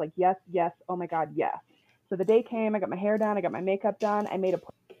finish, I was like, yes, oh my God, yes. So the day came, I got my hair done, I got my makeup done, I made a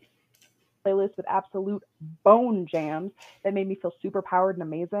playlist with absolute bone jams that made me feel super powered and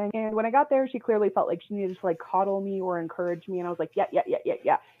amazing. And when I got there, she clearly felt like she needed to like coddle me or encourage me. And I was like, yeah.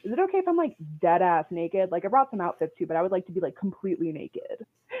 Is it okay if I'm like dead ass naked? Like I brought some outfits too, but I would like to be like completely naked.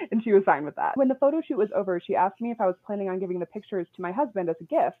 And she was fine with that. When the photo shoot was over, she asked me if I was planning on giving the pictures to my husband as a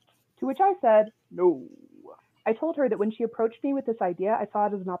gift, to which I said, no. I told her that when she approached me with this idea, I saw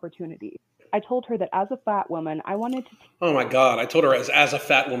it as an opportunity. I told her that as a fat woman, I wanted to... Oh my God. I told her as a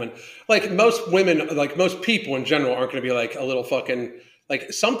fat woman. Like most women, like most people in general aren't going to be like a little fucking...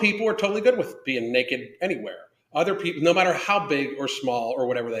 Like some people are totally good with being naked anywhere. Other people, no matter how big or small or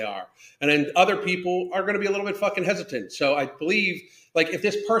whatever they are. And then other people are going to be a little bit fucking hesitant. So I believe like if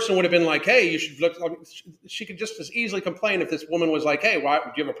this person would have been like, hey, you should look... She could just as easily complain if this woman was like, hey, why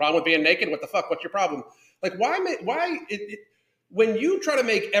do you have a problem with being naked? What the fuck? What's your problem? Like when you try to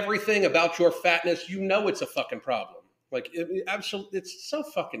make everything about your fatness, you know it's a fucking problem. Like, absolutely, it's so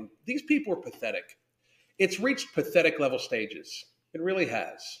fucking, these people are pathetic. It's reached pathetic level stages. It really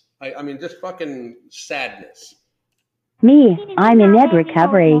has. I mean, just fucking sadness. Me, I'm in ed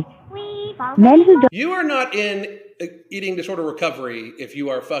recovery. Men who don't... You are not in eating disorder recovery if you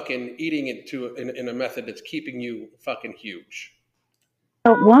are fucking eating it in a method that's keeping you fucking huge.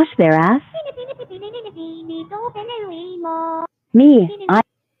 Don't wash their ass. Me,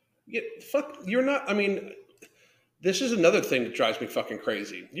 You're not, I mean, this is another thing that drives me fucking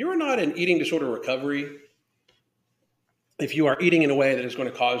crazy. You're not in eating disorder recovery if you are eating in a way that is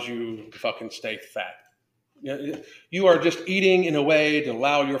going to cause you to fucking stay fat. You are just eating in a way to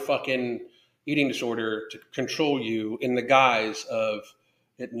allow your fucking eating disorder to control you in the guise of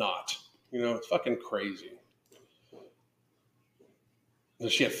it not. You know, it's fucking crazy.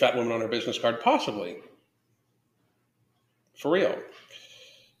 Does she have fat woman on her business card? Possibly. For real.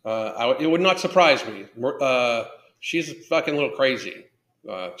 It would not surprise me. She's a fucking little crazy.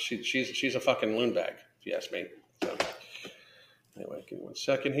 She's a fucking loon bag, if you ask me. So, anyway, give me 1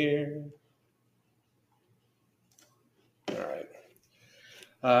 second here. All right.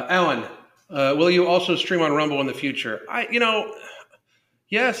 Alan, will you also stream on Rumble in the future?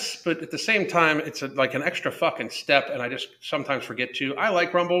 Yes, but at the same time, it's like an extra fucking step, and I just sometimes forget to. I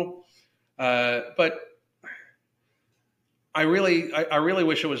like Rumble, but I really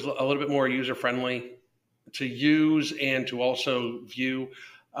wish it was a little bit more user friendly to use and to also view.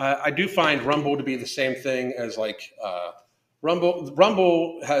 I do find Rumble to be the same thing as like Rumble.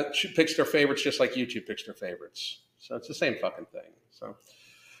 Rumble picks their favorites just like YouTube picks their favorites, so it's the same fucking thing. So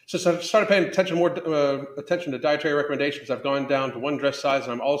I started paying more attention to dietary recommendations. I've gone down to one dress size,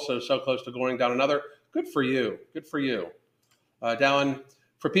 and I'm also so close to going down another. Good for you. Good for you. Dallin,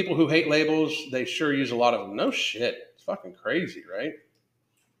 for people who hate labels, they sure use a lot of them. No shit. It's fucking crazy, right?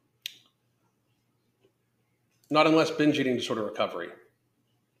 Not unless binge eating disorder recovery.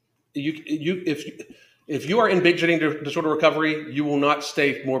 If you are in binge eating disorder recovery, you will not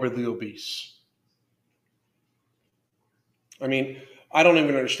stay morbidly obese. I mean, I don't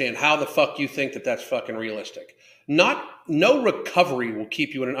even understand how the fuck you think that that's fucking realistic. No recovery will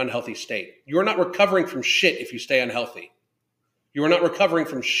keep you in an unhealthy state. You are not recovering from shit if you stay unhealthy. You are not recovering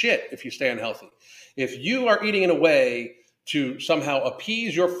from shit if you stay unhealthy. If you are eating in a way to somehow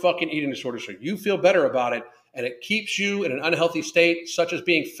appease your fucking eating disorder so you feel better about it, and it keeps you in an unhealthy state, such as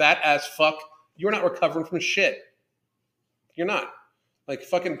being fat as fuck, you're not recovering from shit. You're not. Like,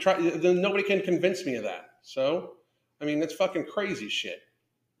 fucking try. Nobody can convince me of that. So, I mean, that's fucking crazy shit.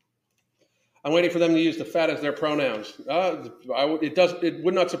 I'm waiting for them to use the fat as their pronouns. It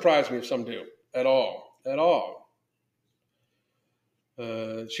would not surprise me if some do. At all. At all.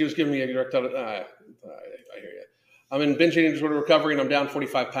 She was giving me a direct. I hear you. I'm in binge eating disorder recovery and I'm down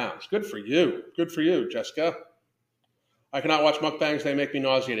 45 pounds. Good for you. Good for you, Jessica. I cannot watch mukbangs. They make me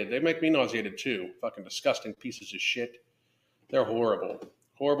nauseated. They make me nauseated too. Fucking disgusting pieces of shit. They're horrible.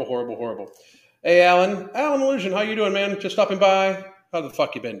 Horrible, horrible, horrible. Hey, Alan. Alan Illusion, how you doing, man? Just stopping by. How the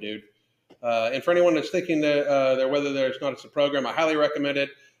fuck you been, dude? And for anyone that's thinking that whether there's not a program, I highly recommend it.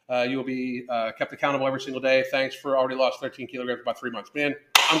 You will be kept accountable every single day. Thanks for already lost 13 kilograms in about 3 months. Man,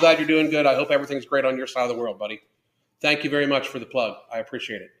 I'm glad you're doing good. I hope everything's great on your side of the world, buddy. Thank you very much for the plug. I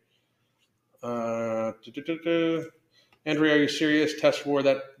appreciate it. Andrea, are you serious? Tess wore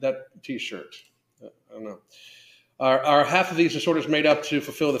that T-shirt. I don't know. Are half of these disorders made up to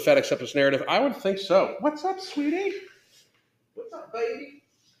fulfill the fat acceptance narrative? I would think so. What's up, sweetie? What's up, baby?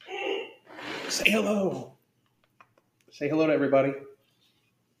 Say hello. Say hello to everybody.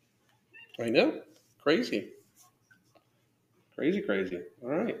 I know. Crazy. Crazy, crazy. All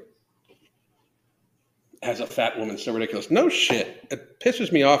right. As a fat woman, so ridiculous. No shit. It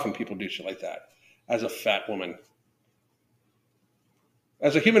pisses me off when people do shit like that. As a fat woman.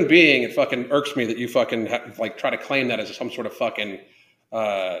 As a human being, it fucking irks me that you fucking try to claim that as some sort of fucking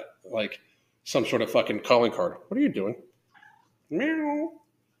some sort of fucking calling card. What are you doing? Meow.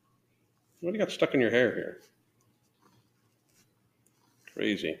 What do you got stuck in your hair here?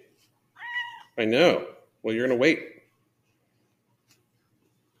 Crazy. I know. Well, you're gonna wait.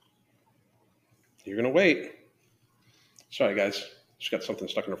 You're gonna wait. Sorry, guys. Just got something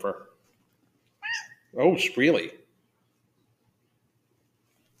stuck in her fur. Oh, really?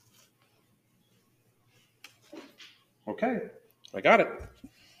 Okay, I got it.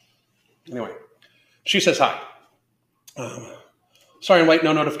 Anyway, she says hi. Sorry I'm late,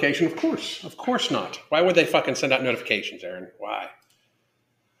 no notification. Of course not. Why would they fucking send out notifications, Aaron? Why?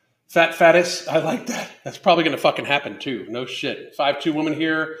 Fattest, I like that. That's probably going to fucking happen too. No shit. 5'2" woman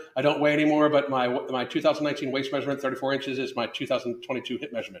here. I don't weigh anymore, but my 2019 waist measurement, 34 inches, is my 2022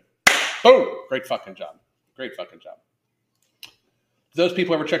 hip measurement. Boom! Great fucking job. Great fucking job. Do those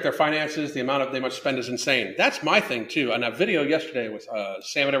people ever check their finances? The amount they must spend is insane. That's my thing too. And that video yesterday with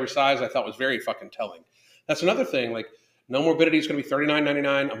Sam at Every Size, I thought was very fucking telling. That's another thing. Like, No Morbidity is going to be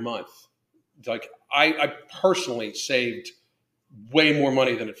 $39.99 a month. Like, I personally saved way more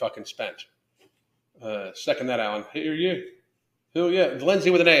money than it fucking spent. Second that, Alan. Hear you. Hell yeah. Lindsay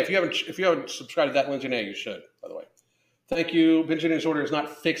with an A. If you haven't subscribed to that Lindsay and A, you should, by the way. Thank you. Binge eating disorder is not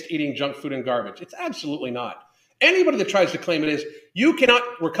fixed eating junk food and garbage. It's absolutely not. Anybody that tries to claim it is, you cannot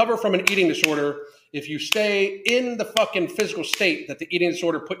recover from an eating disorder if you stay in the fucking physical state that the eating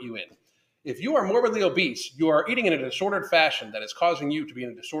disorder put you in. If you are morbidly obese, you are eating in a disordered fashion that is causing you to be in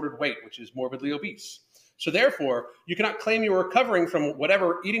a disordered weight, which is morbidly obese. So therefore, you cannot claim you're recovering from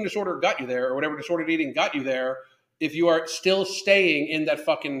whatever eating disorder got you there or whatever disordered eating got you there if you are still staying in that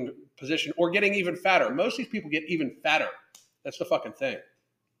fucking position or getting even fatter. Most of these people get even fatter. That's the fucking thing.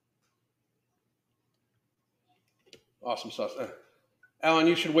 Awesome sauce. Alan,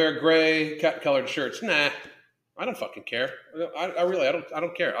 you should wear gray cat-colored shirts. Nah, I don't fucking care. I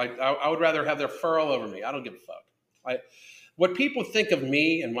don't care. I would rather have their fur all over me. I don't give a fuck. What people think of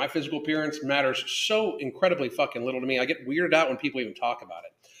me and my physical appearance matters so incredibly fucking little to me. I get weirded out when people even talk about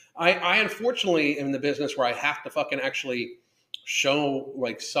it. I unfortunately am in the business where I have to fucking actually show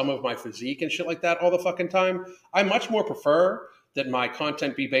like some of my physique and shit like that all the fucking time. I much more prefer that my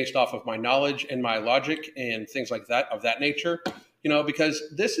content be based off of my knowledge and my logic and things like that, of that nature, because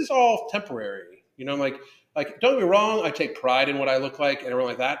this is all temporary, like don't get me wrong. I take pride in what I look like and everything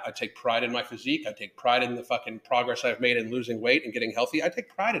like that. I take pride in my physique. I take pride in the fucking progress I've made in losing weight and getting healthy. I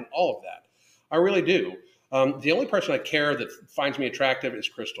take pride in all of that. I really do. The only person I care that finds me attractive is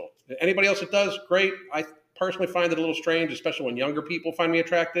Crystal. Anybody else that does, great. I personally find it a little strange, especially when younger people find me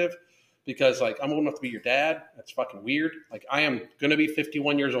attractive, because like I'm old enough to be your dad. That's fucking weird. Like I am gonna be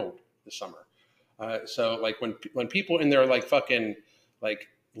 51 years old this summer. So like when people in their like fucking like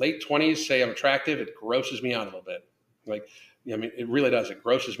late 20s say I'm attractive, it grosses me out a little bit. Like, I mean, it really does. It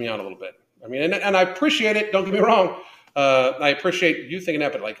grosses me out a little bit. I mean, and I appreciate it. Don't get me wrong. I appreciate you thinking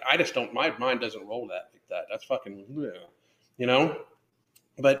that, but like, I just don't. My mind doesn't roll that like that. That's fucking, you know.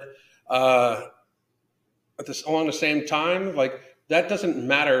 But along the same time, like that doesn't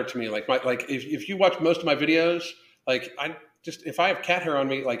matter to me. Like if you watch most of my videos, like if I have cat hair on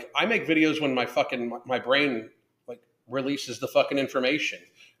me, like I make videos when my brain like releases the fucking information,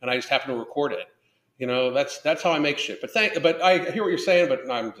 and I just happen to record it. You know, that's how I make shit. But I hear what you're saying, but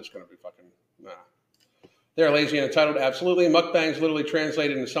I'm just gonna be fucking nah. They're lazy and entitled, absolutely. Mukbangs literally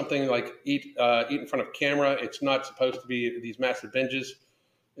translated into something like eat in front of camera. It's not supposed to be these massive binges.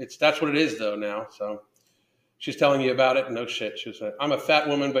 That's what it is though now. So she's telling you about it. No shit. She was like, I'm a fat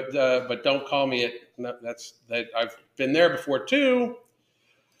woman, but don't call me it. No, I've been there before too.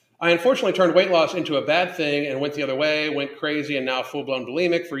 I unfortunately turned weight loss into a bad thing and went the other way, went crazy, and now full-blown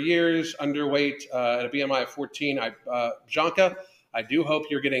bulimic for years, underweight at a BMI of 14. Janka, I do hope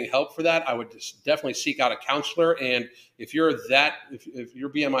you're getting help for that. I would just definitely seek out a counselor. And if your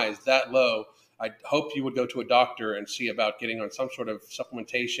BMI is that low, I hope you would go to a doctor and see about getting on some sort of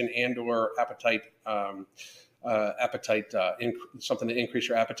supplementation and or something to increase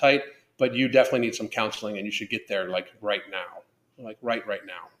your appetite. But you definitely need some counseling, and you should get there like right now. Like right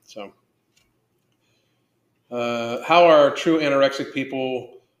now. So, how are true anorexic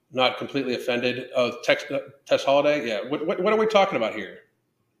people not completely offended? Oh, Tess Holiday. Yeah. What are we talking about here?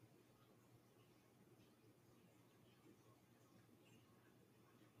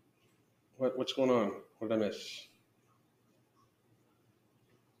 What's going on? What did I miss?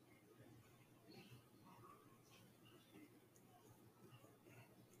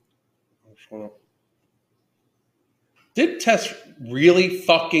 What's going on? Did Tess really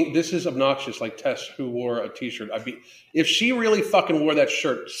fucking? This is obnoxious. Like Tess, who wore a T-shirt. If she really fucking wore that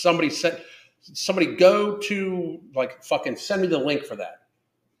shirt, somebody go to like fucking send me the link for that.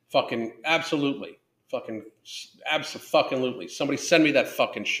 Fucking absolutely, fucking absolutely. Somebody send me that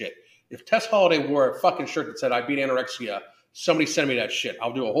fucking shit. If Tess Holiday wore a fucking shirt that said "I beat anorexia," somebody send me that shit.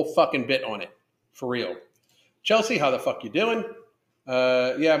 I'll do a whole fucking bit on it for real. Chelsea, how the fuck you doing?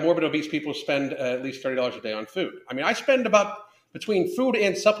 Yeah, morbid obese people spend at least $30 a day on food. I mean, I spend about between food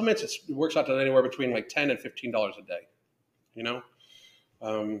and supplements. It works out to anywhere between like $10 and $15 a day. You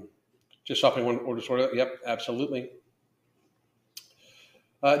know, just shopping one order sort of. Yep, absolutely.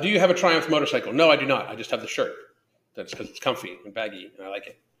 Do you have a Triumph motorcycle? No, I do not. I just have the shirt. That's because it's comfy and baggy, and I like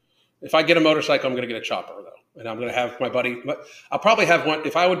it. If I get a motorcycle, I'm going to get a chopper though, and I'm going to have my buddy. I'll probably have one.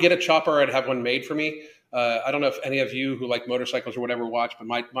 If I would get a chopper, I'd have one made for me. I don't know if any of you who like motorcycles or whatever watch, but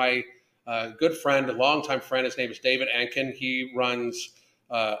my good friend, a longtime friend, his name is David Ankin. He runs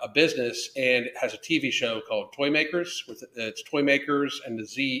a business and has a TV show called Toy Makers. It's Toy Makers and the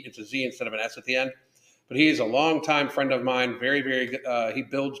Z. It's a Z instead of an S at the end. But he is a longtime friend of mine. Very, very good. He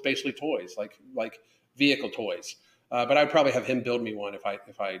builds basically toys, like vehicle toys. But I'd probably have him build me one if I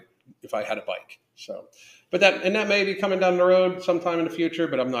had a bike. So. But that may be coming down the road sometime in the future,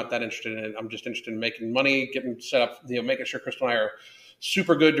 but I'm not that interested in it. I'm just interested in making money, getting set up, making sure Crystal and I are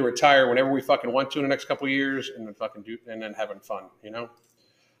super good to retire whenever we fucking want to in the next couple of years, and then having fun, you know.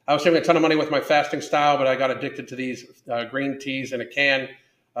 I was saving a ton of money with my fasting style, but I got addicted to these green teas in a can.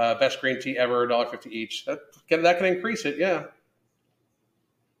 Best green tea ever, $1.50 each. That can increase it, yeah.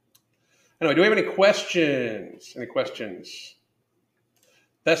 Anyway, do we have any questions? Any questions?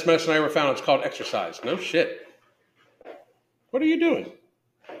 Best medicine I ever found. It's called exercise. No shit. What are you doing?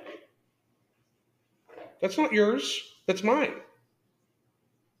 That's not yours. That's mine.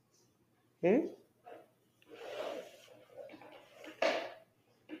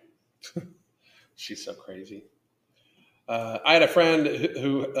 She's so crazy. I had a friend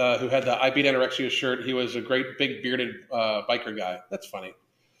who had the I Beat Anorexia shirt. He was a great big bearded biker guy. That's funny.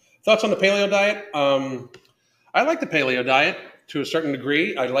 Thoughts on the paleo diet? I like the paleo diet. To a certain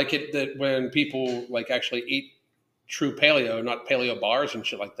degree, I like it that when people like actually eat true paleo, not paleo bars and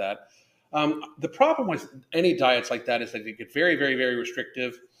shit like that. The problem with any diets like that is that they get very, very, very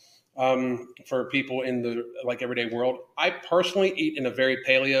restrictive for people in the like everyday world. I personally eat in a very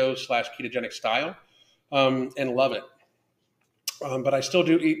paleo / ketogenic style and love it. But I still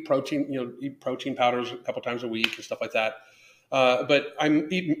do eat protein, eat protein powders a couple times a week and stuff like that. But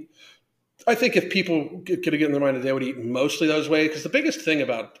I think if people could get in their mind that they would eat mostly those ways, because the biggest thing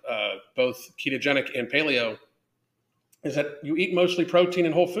about both ketogenic and paleo is that you eat mostly protein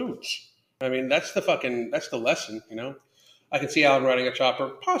and whole foods. I mean, that's the lesson, you know. I can see Alan riding a chopper,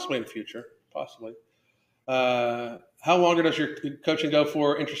 possibly in the future, possibly. How longer does your coaching go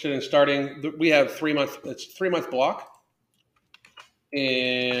for? Interested in starting? We have 3 month. It's 3 month block,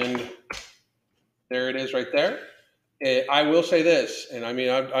 and there it is right there. I will say this, and I mean,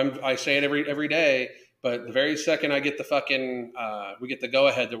 I say it every day, but the very second I get the we get the go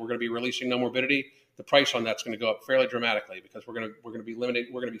ahead that we're going to be releasing No Morbidity, the price on that's going to go up fairly dramatically because we're going to be limited.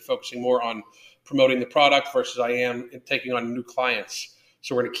 We're going to be focusing more on promoting the product versus I am taking on new clients.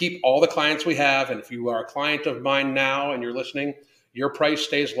 So we're going to keep all the clients we have, and if you are a client of mine now and you're listening, your price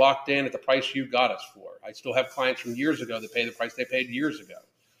stays locked in at the price you got us for. I still have clients from years ago that pay the price they paid years ago.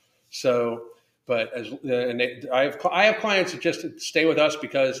 So. But I have clients that just stay with us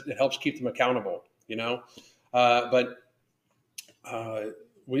because it helps keep them accountable, you know. The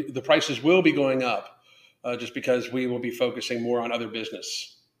prices will be going up just because we will be focusing more on other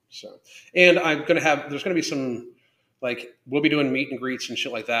business. So, and there's going to be some, like, we'll be doing meet and greets and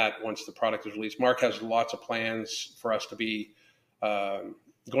shit like that once the product is released. Mark has lots of plans for us to be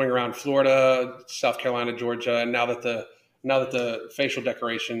going around Florida, South Carolina, Georgia, and now that the facial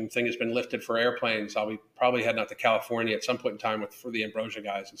decoration thing has been lifted for airplanes, I'll be probably heading out to California at some point in time for the Ambrosia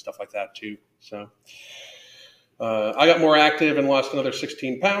guys and stuff like that too. So I got more active and lost another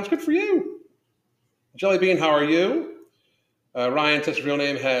 16 pounds. Good for you. Jelly Bean, how are you? Ryan, Tessa's real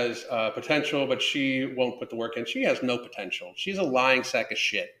name has potential, but she won't put the work in. She has no potential. She's a lying sack of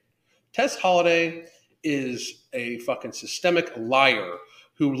shit. Tess Holliday is a fucking systemic liar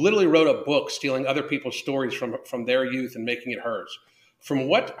who literally wrote a book stealing other people's stories from their youth and making it hers. From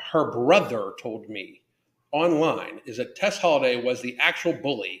what her brother told me online is that Tess Holliday was the actual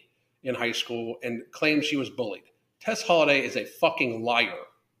bully in high school and claimed she was bullied. Tess Holliday is a fucking liar,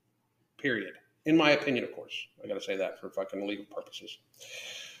 period. In my opinion, of course. I got to say that for fucking legal purposes.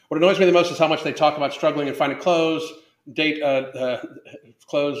 What annoys me the most is how much they talk about struggling and finding clothes, date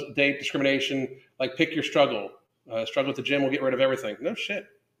discrimination, like pick your struggle. Struggle at the gym will get rid of everything. No shit.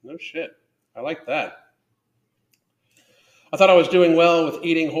 I like that. I thought I was doing well with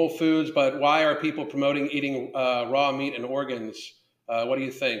eating whole foods, but why are people promoting eating raw meat and organs? What do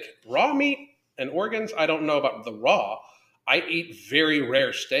you think? Raw meat and organs? I don't know about the raw. I eat very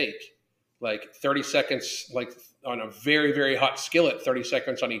rare steak, like 30 seconds, like on a very, very hot skillet, 30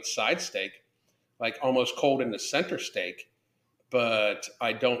 seconds on each side steak, like almost cold in the center steak. But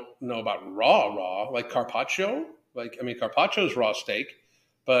I don't know about raw, like carpaccio. Carpaccio is raw steak,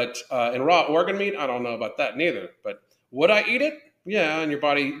 but in raw organ meat, I don't know about that neither. But would I eat it? Yeah, and your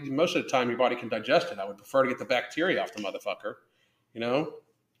body, most of the time, your body can digest it. I would prefer to get the bacteria off the motherfucker, you know.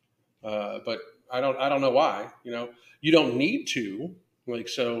 But I don't know why. You know, you don't need to. Like,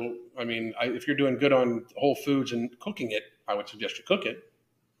 so, I mean, if you're doing good on whole foods and cooking it, I would suggest you cook it.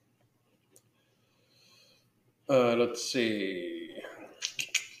 Let's see.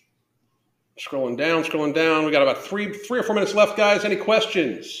 Scrolling down. We got about three or 4 minutes left, guys. Any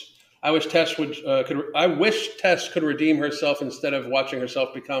questions? I wish Tess could redeem herself instead of watching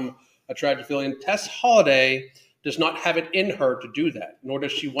herself become a tragedian. Tess Holliday does not have it in her to do that, nor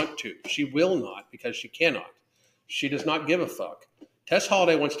does she want to. She will not because she cannot. She does not give a fuck. Tess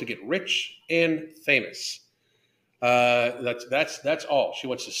Holliday wants to get rich and famous. That's all. She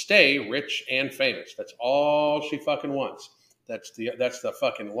wants to stay rich and famous. That's all she fucking wants. That's the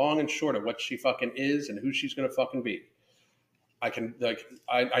fucking long and short of what she fucking is and who she's gonna fucking be.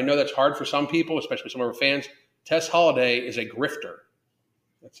 I know that's hard for some people, especially some of her fans. Tess Holliday is a grifter.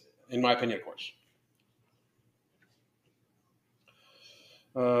 That's in my opinion, of course.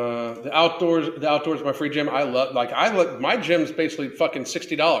 The outdoors, my free gym. I love my gym's basically fucking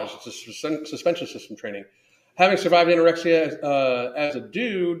 $60. It's a suspension system training. Having survived anorexia as a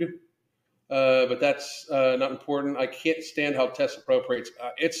dude, but that's not important. I can't stand how Tess appropriates.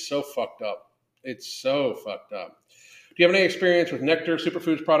 It's so fucked up. Do you have any experience with Nectar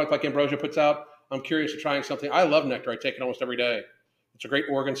superfoods product like Ambrosia puts out? I'm curious to trying something. I love Nectar. I take it almost every day. It's a great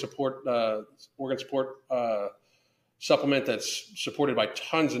organ support supplement that's supported by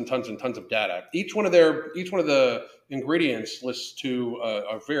tons and tons and tons of data. Each one of the ingredients lists to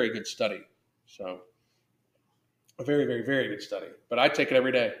a very good study. So a very, very, very good study. But I take it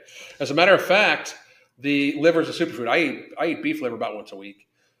every day. As a matter of fact, the liver is a superfood. I eat beef liver about once a week.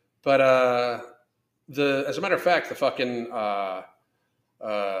 But as a matter of fact, the fucking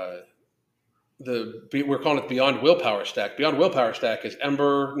we're calling it Beyond Willpower Stack. Beyond Willpower Stack is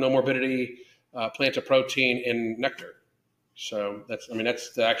Ember, No Morbidity, Planta Protein, and Nectar. So that's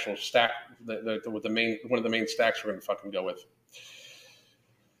the actual stack, one of the main stacks we're going to fucking go with.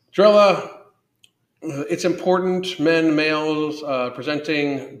 Drella, It's important. Men, males,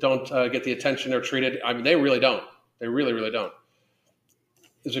 presenting don't get the attention they're treated. I mean, they really don't. They really, really don't.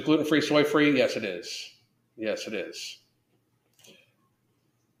 Is it gluten-free, soy-free? Yes, it is. Yes, it is.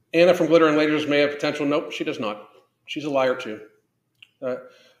 Anna from Glitter and Lasers may have potential. Nope, she does not. She's a liar too.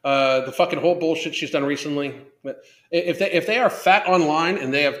 The fucking whole bullshit she's done recently. If they are fat online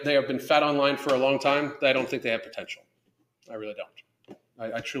and they have been fat online for a long time, I don't think they have potential. I really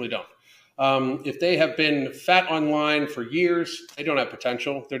don't. I truly don't. If they have been fat online for years, they don't have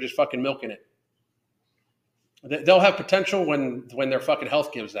potential. They're just fucking milking it. They'll have potential when their fucking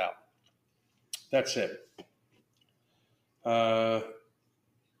health gives out. That's it.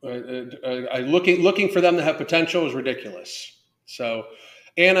 Looking for them to have potential is ridiculous. So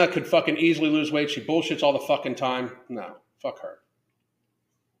Anna could fucking easily lose weight. She bullshits all the fucking time. No, fuck her.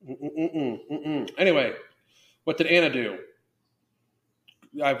 Anyway, what did Anna do?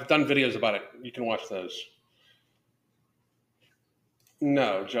 I've done videos about it. You can watch those.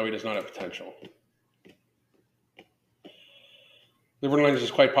 No, Joey does not have potential. Liver and onions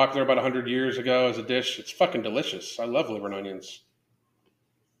is quite popular about 100 years ago as a dish. It's fucking delicious. I love liver and onions.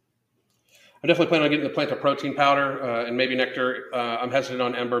 I definitely plan on getting the plant protein powder and maybe nectar. I'm hesitant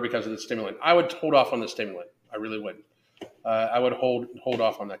on Ember because of the stimulant. I would hold off on the stimulant. I really would. I would hold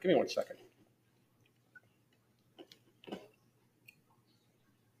off on that. Give me 1 second.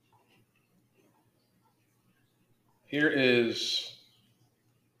 Here's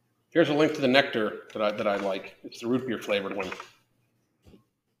a link to the nectar that I like. It's the root beer flavored one.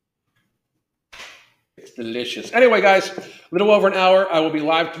 It's delicious. Anyway, guys, a little over an hour. I will be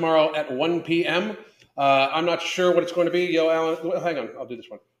live tomorrow at 1 p.m. I'm not sure what it's going to be. Yo, Alan, hang on. I'll do this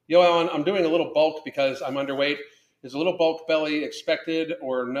one. Yo, Alan, I'm doing a little bulk because I'm underweight. Is a little bulk belly expected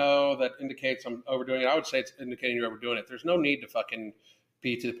or no? That indicates I'm overdoing it. I would say it's indicating you're overdoing it. There's no need to fucking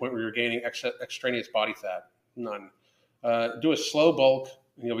be to the point where you're gaining extraneous body fat. None. Do a slow bulk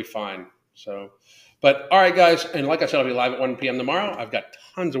and you'll be fine. So, but all right, guys. And like I said, I'll be live at 1 p.m. tomorrow. I've got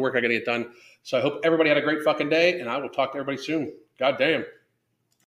tons of work I got to get done. So I hope everybody had a great fucking day, and I will talk to everybody soon. God damn.